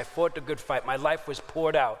race. I fought the good fight. My life was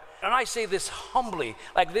poured out. And I say this humbly,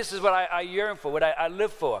 like this is what I yearn for, what I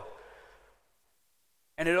live for.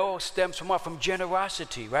 And it all stems from what? From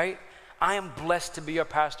generosity, right? I am blessed to be your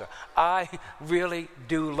pastor. I really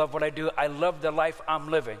do love what I do. I love the life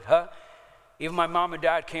I'm living, Even my mom and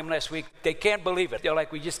dad came last week. They can't believe it. They're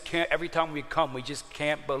like, we just can't, every time we come, we just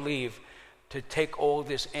can't believe to take all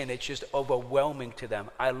this in. It's just overwhelming to them.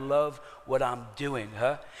 I love what I'm doing,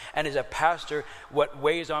 And as a pastor, what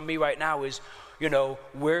weighs on me right now is,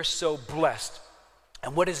 we're so blessed.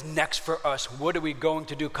 And what is next for us? What are we going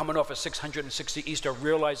to do coming off of 660 Easter,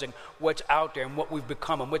 realizing what's out there and what we've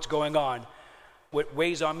become and what's going on? What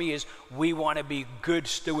weighs on me is we want to be good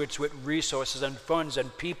stewards with resources and funds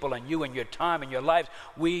and people and you and your time and your lives.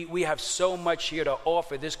 We have so much here to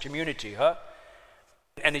offer this community,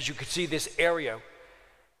 And as you can see, this area,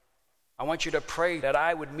 I want you to pray that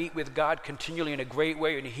I would meet with God continually in a great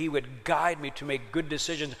way and he would guide me to make good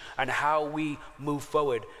decisions on how we move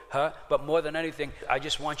forward, But more than anything, I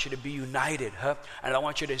just want you to be united, And I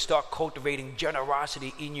want you to start cultivating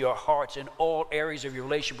generosity in your hearts in all areas of your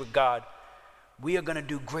relationship with God. We are going to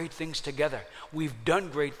do great things together. We've done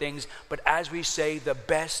great things, but as we say, the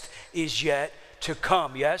best is yet to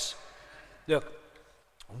come, yes? Look,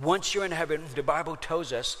 once you're in heaven, the Bible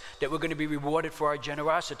tells us that we're going to be rewarded for our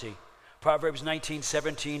generosity. Proverbs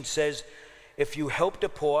 19:17 says, if you help the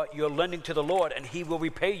poor, you're lending to the Lord and he will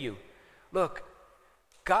repay you. Look,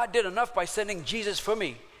 God did enough by sending Jesus for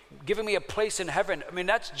me, giving me a place in heaven. I mean,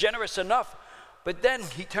 that's generous enough. But then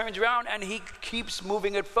he turns around and he keeps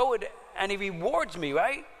moving it forward and he rewards me,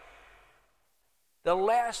 right? The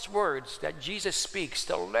last words that Jesus speaks,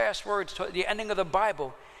 the last words to the ending of the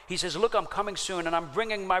Bible, he says, look, I'm coming soon and I'm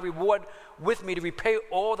bringing my reward with me to repay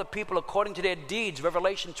all the people according to their deeds.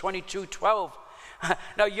 Revelation 22:12.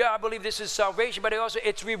 Now, I believe this is salvation, but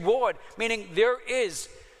it's reward, meaning there's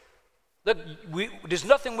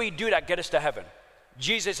nothing we do that get us to heaven.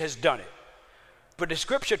 Jesus has done it. But the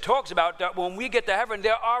scripture talks about that when we get to heaven,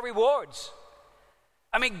 there are rewards.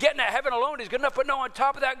 I mean, getting to heaven alone is good enough, but no, on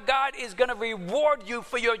top of that, God is going to reward you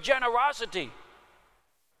for your generosity.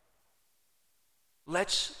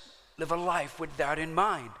 Let's live a life with that in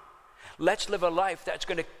mind. Let's live a life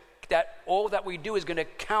that all that we do is going to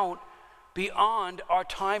count beyond our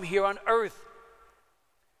time here on earth.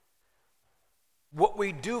 What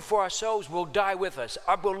we do for ourselves will die with us.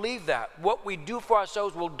 I believe that. What we do for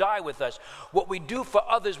ourselves will die with us. What we do for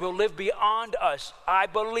others will live beyond us. I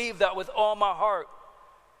believe that with all my heart.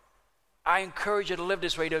 I encourage you to live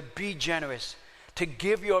this way, to be generous, to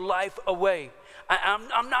give your life away.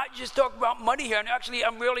 I'm not just talking about money here, and actually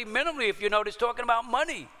I'm really minimally, if you notice, talking about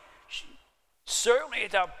money. Certainly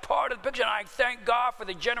it's a part of the picture, and I thank God for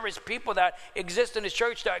the generous people that exist in this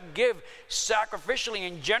church that give sacrificially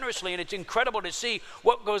and generously, and it's incredible to see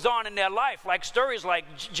what goes on in their life, like stories like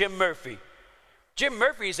Jim Murphy. Jim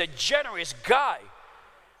Murphy is a generous guy,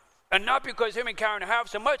 and not because him and Karen have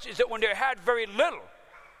so much, is that when they had very little,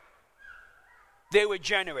 they were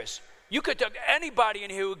generous. You could take anybody in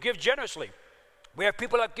here who give generously. We have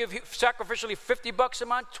people that give sacrificially $50 a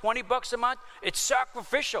month, $20 a month. It's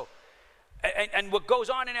sacrificial. And what goes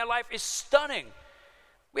on in their life is stunning.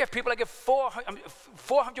 We have people that give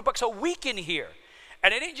 $400 a week in here.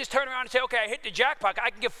 And they didn't just turn around and say, okay, I hit the jackpot. I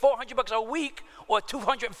can give $400 a week or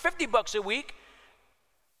 $250 a week.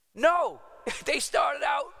 No, they started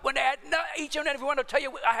out when they had, each and every one will tell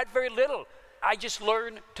you, I had very little. I just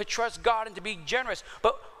learned to trust God and to be generous.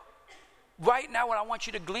 But right now what I want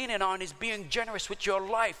you to glean in on is being generous with your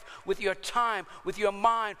life, with your time, with your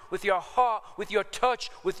mind, with your heart, with your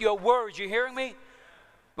touch, with your words. You hearing me?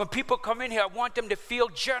 When people come in here, I want them to feel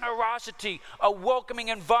generosity, a welcoming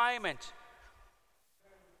environment.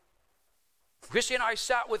 Chrissy and I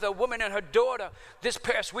sat with a woman and her daughter this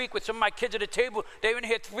past week with some of my kids at the table. They've been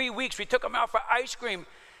here 3 weeks. We took them out for ice cream.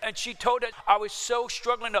 And she told us I was so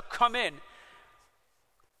struggling to come in.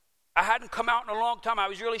 I hadn't come out in a long time. I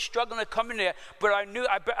was really struggling to come in there, but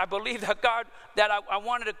I believed that God, that I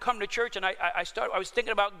wanted to come to church, and I was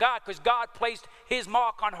thinking about God, because God placed his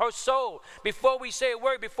mark on her soul. Before we say a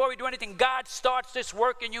word, before we do anything, God starts this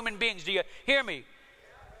work in human beings. Do you hear me?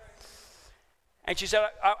 And she said,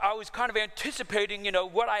 I was kind of anticipating,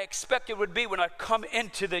 what I expected would be when I come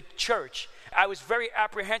into the church. I was very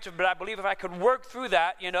apprehensive, but I believe if I could work through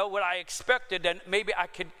that, what I expected, then maybe I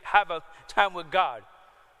could have a time with God.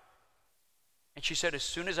 And she said, as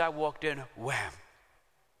soon as I walked in, wham,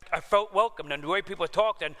 I felt welcomed. And the way people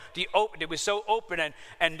talked, and it was so open,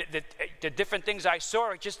 and the different things I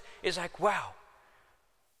saw, it just is like, wow,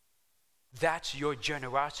 that's your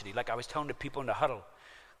generosity. Like I was telling the people in the huddle,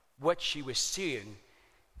 what she was seeing,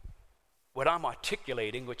 what I'm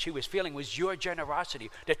articulating, what she was feeling was your generosity.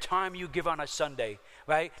 The time you give on a Sunday,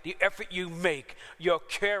 right? The effort you make, your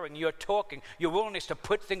caring, your talking, your willingness to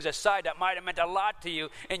put things aside that might have meant a lot to you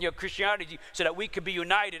in your Christianity so that we could be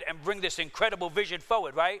united and bring this incredible vision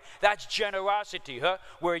forward, right? That's generosity,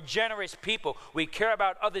 We're a generous people. We care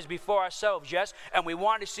about others before ourselves, yes? And we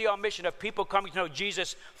want to see our mission of people coming to know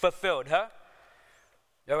Jesus fulfilled,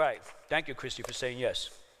 All right. Thank you, Christy, for saying yes.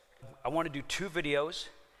 I want to do 2 videos,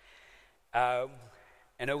 and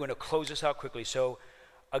then we're going to close this out quickly. So,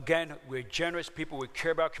 again, we're generous people. We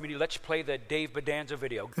care about community. Let's play the Dave Bedanza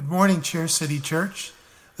video. Good morning, Chair City Church.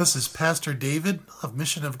 This is Pastor David of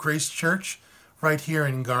Mission of Grace Church right here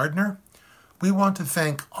in Gardner. We want to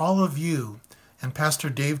thank all of you and Pastor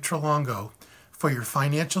Dave Trelongo for your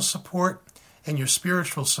financial support and your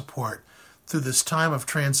spiritual support through this time of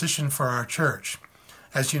transition for our church.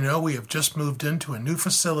 As you know, we have just moved into a new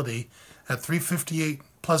facility at 358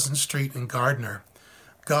 Pleasant Street in Gardner.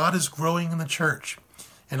 God is growing in the church,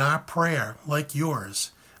 and our prayer, like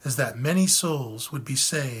yours, is that many souls would be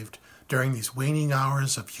saved during these waning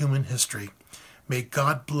hours of human history. May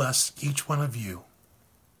God bless each one of you.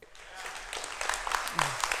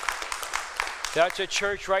 That's a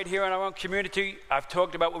church right here in our own community. I've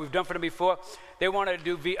talked about what we've done for them before. They wanted to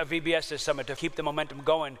do a VBS this summer to keep the momentum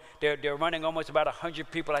going. They're running almost about 100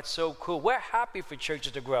 people. That's so cool. We're happy for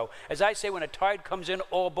churches to grow. As I say, when a tide comes in,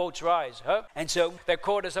 all boats rise. And so they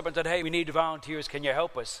called us up and said, hey, we need volunteers. Can you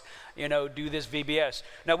help us, do this VBS?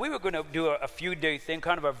 Now, we were going to do a few-day thing,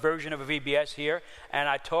 kind of a version of a VBS here. And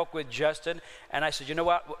I talked with Justin, and I said, you know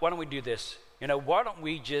what? Why don't we do this? Why don't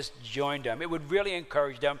we just join them? It would really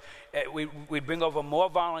encourage them. We'd bring over more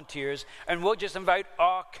volunteers, and we'll just invite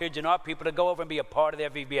our kids and our people to go over and be a part of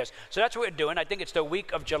their VBS. So that's what we're doing. I think it's the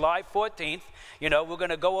week of July 14th. We're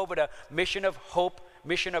going to go over to Mission of Hope,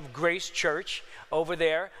 Mission of Grace Church over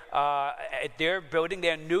there at their building,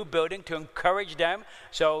 their new building, to encourage them.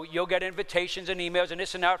 So you'll get invitations and emails and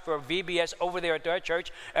this and that for a VBS over there at their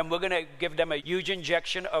church, and we're going to give them a huge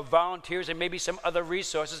injection of volunteers and maybe some other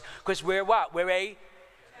resources, because we're what?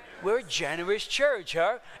 We're a generous church,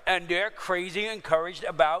 and they're crazy encouraged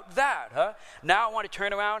about that, Now I want to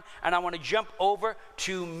turn around and I want to jump over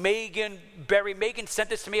to Megan Berry. Megan sent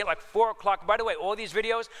this to me at like 4 o'clock. By the way, all these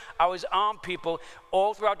videos, I was on people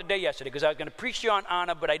all throughout the day yesterday because I was going to preach you on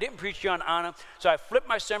honor, but I didn't preach you on honor, so I flipped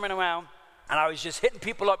my sermon around. And I was just hitting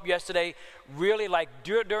people up yesterday, really like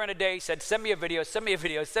during the day, said, send me a video, send me a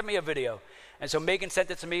video, send me a video. And so Megan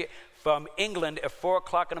sent it to me from England at 4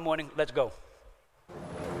 o'clock in the morning. Let's go.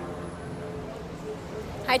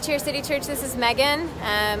 Hi, Chair City Church. This is Megan.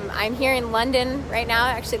 I'm here in London right now.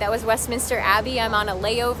 Actually, that was Westminster Abbey. I'm on a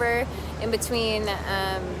layover in between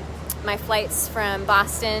my flights from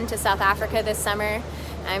Boston to South Africa this summer.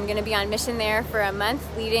 I'm going to be on mission there for a month,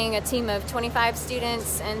 leading a team of 25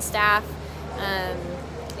 students and staff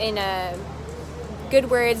in a Good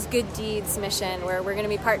Words, Good Deeds mission, where we're going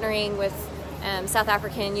to be partnering with South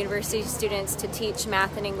African university students to teach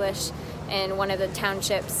math and English in one of the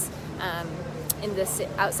townships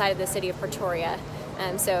outside of the city of Pretoria.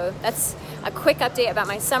 So that's a quick update about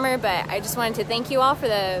my summer, but I just wanted to thank you all for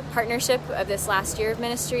the partnership of this last year of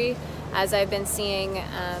ministry, as I've been seeing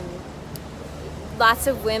lots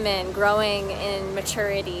of women growing in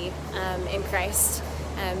maturity in Christ.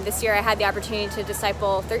 This year I had the opportunity to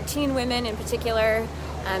disciple 13 women in particular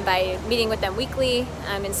by meeting with them weekly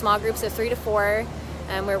in small groups of 3 to 4,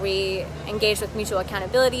 where we engage with mutual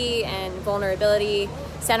accountability and vulnerability,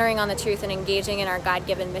 centering on the truth and engaging in our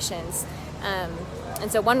God-given missions.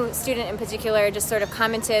 And so one student in particular just sort of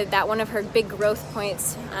commented that one of her big growth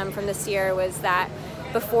points from this year was that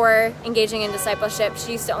before engaging in discipleship,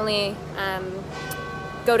 she used to only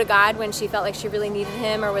go to God when she felt like she really needed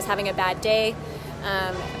Him or was having a bad day.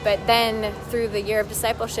 But then through the year of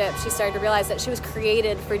discipleship, she started to realize that she was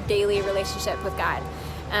created for daily relationship with God.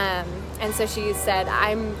 And so she said,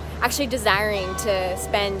 I'm actually desiring to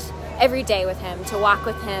spend every day with Him, to walk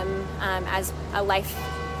with Him as a life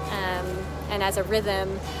and as a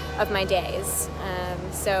rhythm of my days.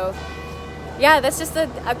 So that's just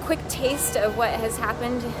a quick taste of what has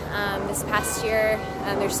happened this past year.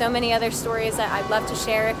 There's so many other stories that I'd love to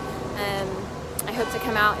share. I hope to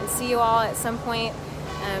come out and see you all at some point.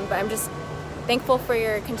 But I'm just thankful for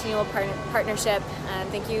your continual partnership.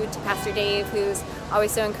 Thank you to Pastor Dave, who's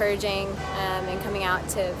always so encouraging and coming out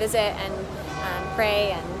to visit and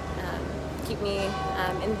pray and keep me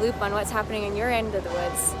in the loop on what's happening in your end of the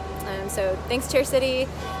woods. So thanks, Chair City.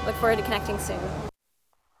 Look forward to connecting soon.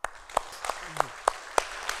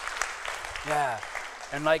 Yeah,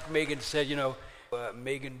 and like Megan said,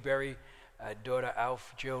 Megan Berry, daughter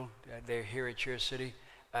Alf, Jill, they're here at Chair City.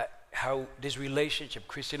 How this relationship,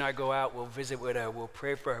 Christy and I go out, we'll visit with her, we'll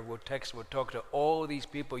pray for her, we'll text, we'll talk to all these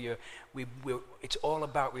people. It's all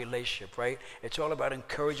about relationship, right? It's all about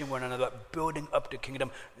encouraging one another, building up the kingdom.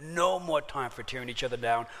 No more time for tearing each other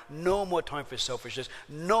down. No more time for selfishness.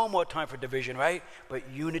 No more time for division, right? But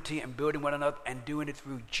unity and building one another and doing it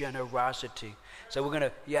through generosity. So we're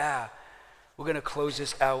gonna close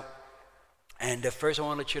this out. And first I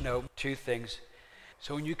want to let you know two things.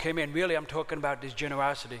 So when you came in, really I'm talking about this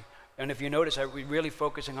generosity. And if you notice, we're really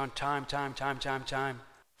focusing on time.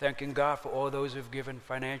 Thanking God for all those who've given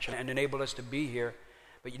financially and enabled us to be here.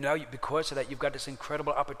 But because of that, you've got this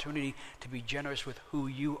incredible opportunity to be generous with who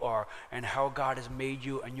you are and how God has made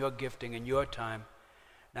you and your gifting and your time.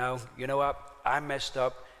 Now, you know what? I messed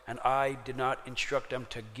up, and I did not instruct them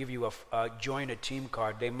to give you a join a team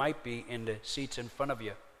card. They might be in the seats in front of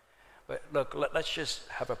you. But look, let's just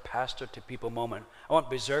have a pastor to people moment. I went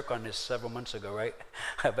berserk on this several months ago, right?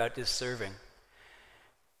 About this serving.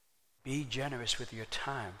 Be generous with your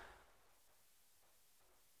time.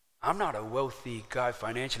 I'm not a wealthy guy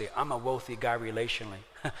financially. I'm a wealthy guy relationally.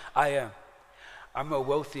 I am. I'm a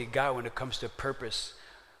wealthy guy when it comes to purpose,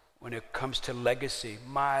 when it comes to legacy.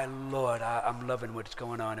 My Lord, I'm loving what's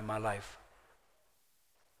going on in my life.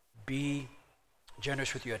 Be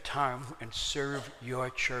generous with your time and serve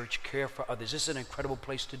your church. Care for others. This is an incredible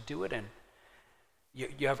place to do it in.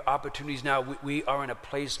 You have opportunities now. We are in a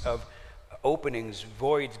place of openings,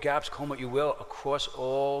 voids, gaps, call what you will, across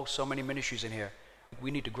so many ministries in here. We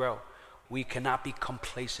need to grow. We cannot be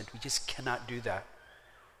complacent. We just cannot do that.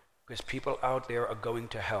 Because people out there are going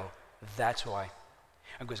to hell. That's why.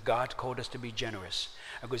 And because God called us to be generous.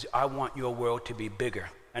 And because I want your world to be bigger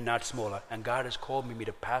and not smaller. And God has called me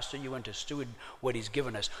to pastor you and to steward what he's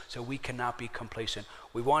given us. So we cannot be complacent.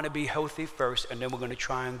 We want to be healthy first, and then we're going to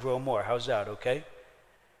try and grow more. How's that, okay?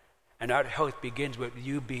 And our health begins with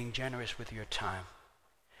you being generous with your time.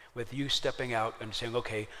 With you stepping out and saying,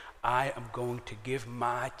 okay, I am going to give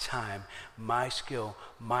my time, my skill,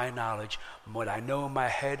 my knowledge, what I know in my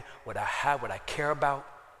head, what I have, what I care about.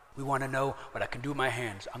 We want to know what I can do with my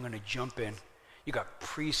hands. I'm going to jump in. You got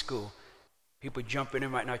preschool. People jumping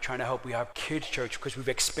in right now trying to help. We have kids church because we've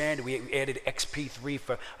expanded. We added XP3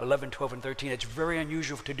 for 11, 12, and 13. It's very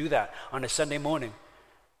unusual to do that on a Sunday morning.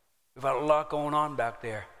 We've got a lot going on back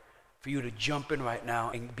there. For you to jump in right now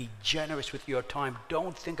and be generous with your time.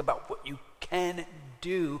 Don't think about what you can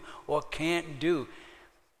do or can't do.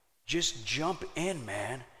 Just jump in,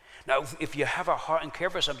 man. Now, if you have a heart and care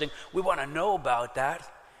for something, we want to know about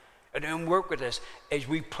that and then work with us as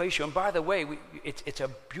we place you. And by the way, it's a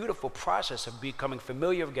beautiful process of becoming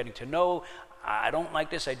familiar, of getting to know. I don't like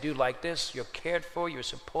this, I do like this. You're cared for, you're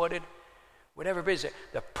supported. Whatever it is,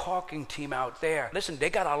 the parking team out there, listen, they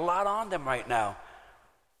got a lot on them right now.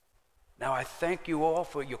 Now, I thank you all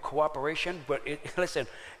for your cooperation, but listen,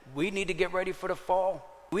 we need to get ready for the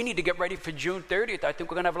fall. We need to get ready for June 30th. I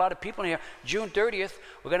think we're going to have a lot of people in here. June 30th,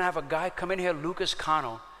 we're going to have a guy come in here, Lucas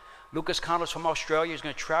Connell. Lucas Connell's from Australia. He's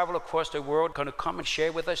going to travel across the world, going to come and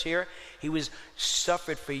share with us here. He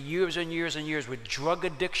suffered for years and years and years with drug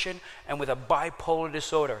addiction and with a bipolar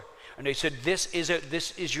disorder. And they said, this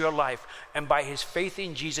is your life. And by his faith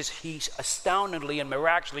in Jesus, he astoundingly and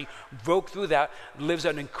miraculously broke through that, lives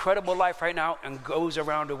an incredible life right now, and goes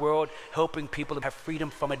around the world helping people to have freedom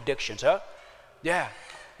from addictions. Huh? Yeah.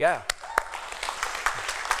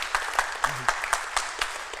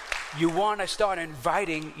 You want to start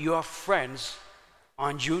inviting your friends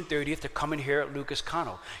on June 30th to come in here at Lucas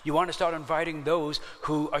Connell. You want to start inviting those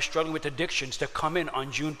who are struggling with addictions to come in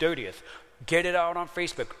on June 30th. Get it out on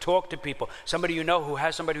Facebook. Talk to people. Somebody you know who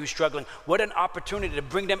has somebody who's struggling. What an opportunity to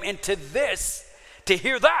bring them into this, to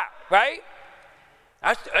hear that, right?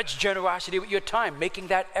 That's generosity with your time, making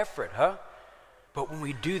that effort, huh? But when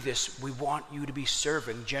we do this, we want you to be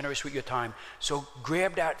serving, generous with your time. So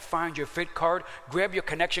grab that Find Your Fit card, grab your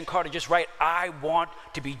connection card, and just write, I want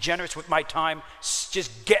to be generous with my time.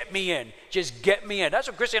 Just get me in. Just get me in. That's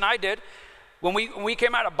what Christy and I did. When we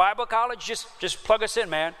came out of Bible college, just plug us in,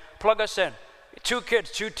 man. Plug us in. 2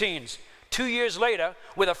 kids, 2 teens. 2 years later,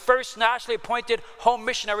 we're the first nationally appointed home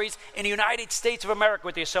missionaries in the United States of America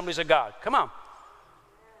with the Assemblies of God. Come on.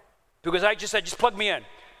 Because I just said, just plug me in.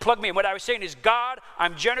 Plug me in. What I was saying is, God,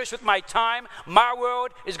 I'm generous with my time. My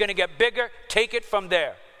world is going to get bigger. Take it from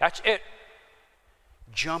there. That's it.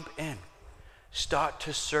 Jump in. Start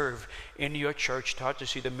to serve in your church. Start to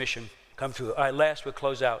see the mission come through. All right, last we'll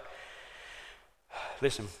close out.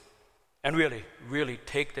 Listen, and really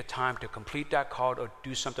take the time to complete that card or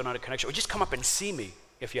do something on a connection, or just come up and see me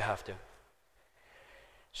if you have to.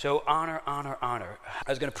 So honor. I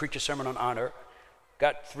was going to preach a sermon on honor.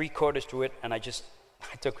 Got 3 quarters through it, and I took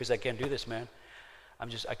because I can't do this, man.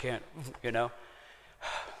 I can't,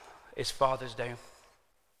 It's Father's Day.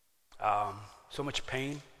 So much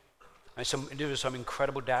pain. And there are some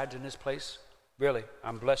incredible dads in this place. Really,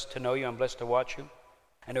 I'm blessed to know you. I'm blessed to watch you.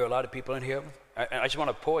 And there are a lot of people in here. I just want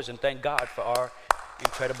to pause and thank God for our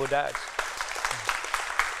incredible dads.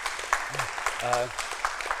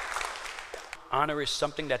 Honor is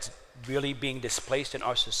something that's really being displaced in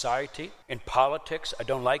our society, in politics. I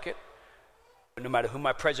don't like it. No matter who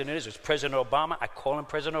my president is, it's President Obama. I call him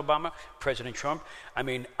President Obama, President Trump. I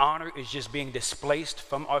mean, honor is just being displaced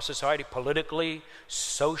from our society politically,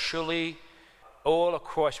 socially, all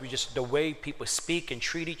across. The way people speak and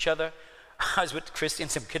treat each other. I was with Christy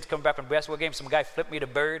and some kids coming back from a basketball game. Some guy flipped me the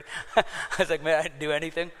bird. I was like, man, I didn't do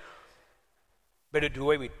anything. But the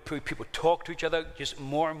way people talk to each other, just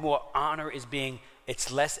more and more honor is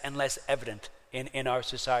it's less and less evident in our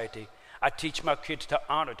society. I teach my kids to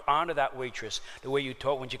honor that waitress, the way you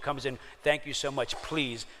talk when she comes in. Thank you so much,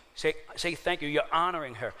 please. Say thank you. You're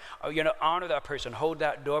honoring her. Honor that person. Hold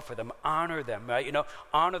that door for them. Honor them, right?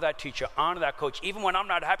 Honor that teacher. Honor that coach. Even when I'm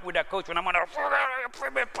not happy with that coach, when I'm going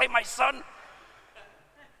to play my son.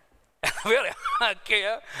 Really, I don't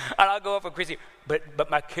care. And I'll go up for Chrissy.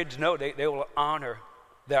 But my kids know they will honor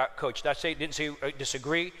that coach. Didn't say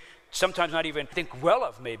disagree. Sometimes not even think well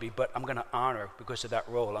of maybe, but I'm going to honor because of that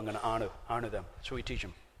role. I'm going to honor them. That's what we teach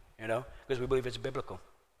them, because we believe it's biblical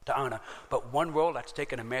to honor. But one role that's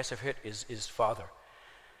taken a massive hit is father.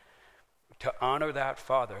 To honor that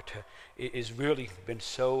father is really been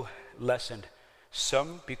so lessened.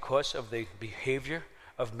 Some because of the behavior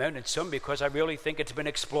of men, and some because I really think it's been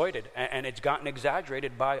exploited and it's gotten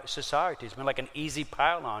exaggerated by society. It's been like an easy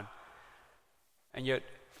pile-on. And yet,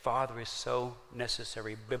 father is so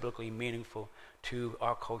necessary, biblically meaningful to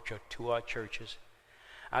our culture, to our churches.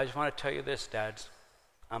 I just want to tell you this, dads.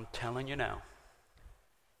 I'm telling you now.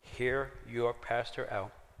 Hear your pastor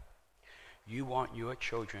out. You want your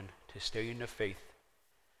children to stay in the faith.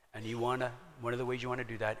 And one of the ways you want to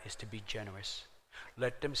do that is to be generous.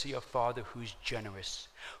 Let them see a father who's generous,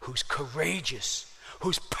 who's courageous,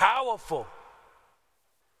 who's powerful.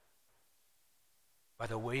 By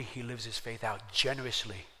the way he lives his faith out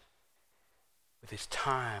generously, with his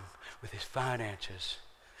time, with his finances,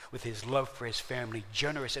 with his love for his family,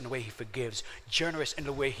 generous in the way he forgives, generous in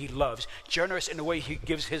the way he loves, generous in the way he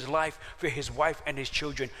gives his life for his wife and his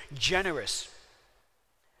children, generous.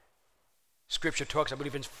 Scripture talks, I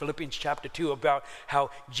believe in Philippians chapter 2, about how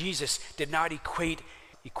Jesus did not equate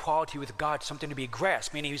equality with God something to be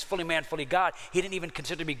grasped, meaning he was fully man, fully God. He didn't even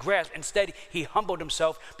consider to be grasped. Instead, he humbled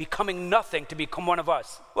himself, becoming nothing to become one of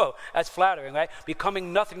us. Whoa, that's flattering, right?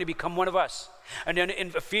 Becoming nothing to become one of us. And then in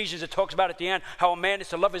Ephesians, it talks about at the end how a man is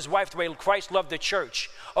to love his wife the way Christ loved the church.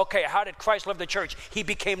 Okay, how did Christ love the church? He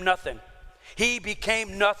became nothing. He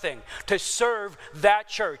became nothing to serve that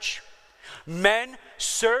church. Men,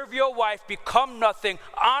 serve your wife, become nothing,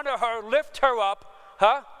 honor her, lift her up,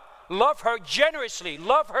 love her generously,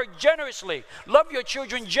 love her generously, love your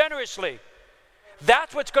children generously.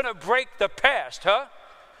 That's what's going to break the past,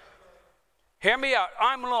 Hear me out.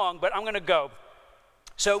 I'm long, but I'm going to go.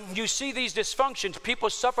 So you see these dysfunctions. People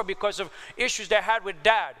suffer because of issues they had with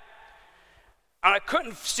dad. And I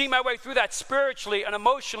couldn't see my way through that spiritually and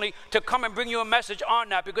emotionally to come and bring you a message on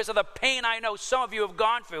that because of the pain I know some of you have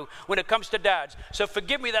gone through when it comes to dads. So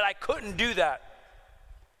forgive me that I couldn't do that.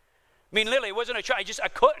 I mean, literally, it wasn't a try. I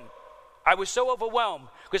couldn't. I was so overwhelmed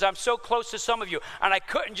because I'm so close to some of you. And I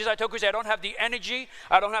couldn't I told Chrissy, I don't have the energy.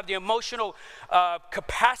 I don't have the emotional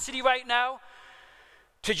capacity right now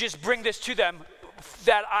to just bring this to them.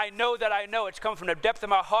 That I know it's coming from the depth of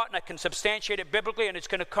my heart and I can substantiate it biblically and it's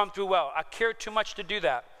going to come through well. I care too much to do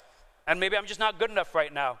that. And maybe I'm just not good enough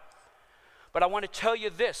right now. But I want to tell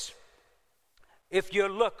you this. If you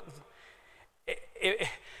look,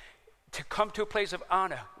 to come to a place of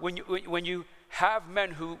honor, when you have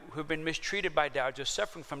men who've been mistreated by dad, or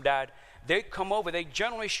suffering from dad, they come over, they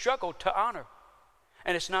generally struggle to honor.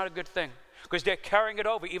 And it's not a good thing. Because they're carrying it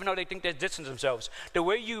over, even though they think they're distancing themselves. The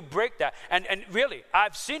way you break that, and really,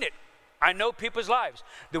 I've seen it. I know people's lives.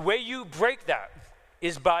 The way you break that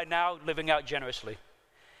is by now living out generously.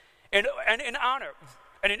 And in honor,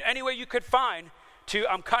 and in any way you could find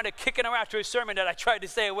I'm kind of kicking around to a sermon that I tried to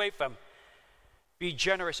stay away from. Be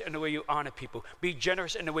generous in the way you honor people. Be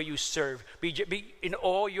generous in the way you serve. Be in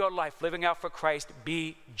all your life, living out for Christ,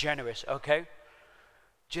 be generous, okay?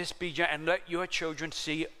 Just be generous and let your children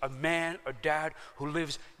see a man or dad who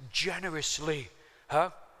lives generously,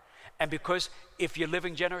 And because if you're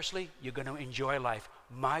living generously, you're going to enjoy life.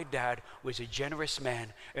 My dad was a generous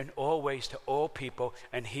man in all ways to all people,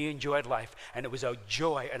 and he enjoyed life. And it was a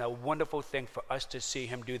joy and a wonderful thing for us to see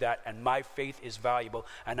him do that. And my faith is valuable,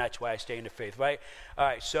 and that's why I stay in the faith, right? All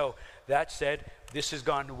right, so that said, this has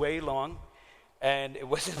gone way long, and it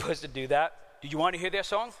wasn't supposed to do that. Do you want to hear their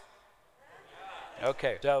song?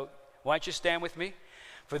 Okay, so why don't you stand with me?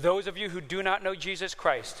 For those of you who do not know Jesus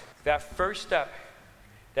Christ, that first step,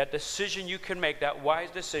 that decision you can make, that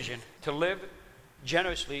wise decision to live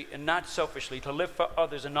generously and not selfishly, to live for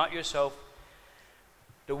others and not yourself,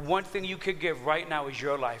 the one thing you could give right now is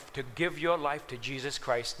your life, to give your life to Jesus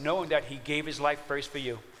Christ, knowing that he gave his life first for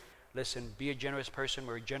you. Listen, be a generous person.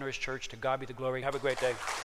 We're a generous church. To God be the glory. Have a great day.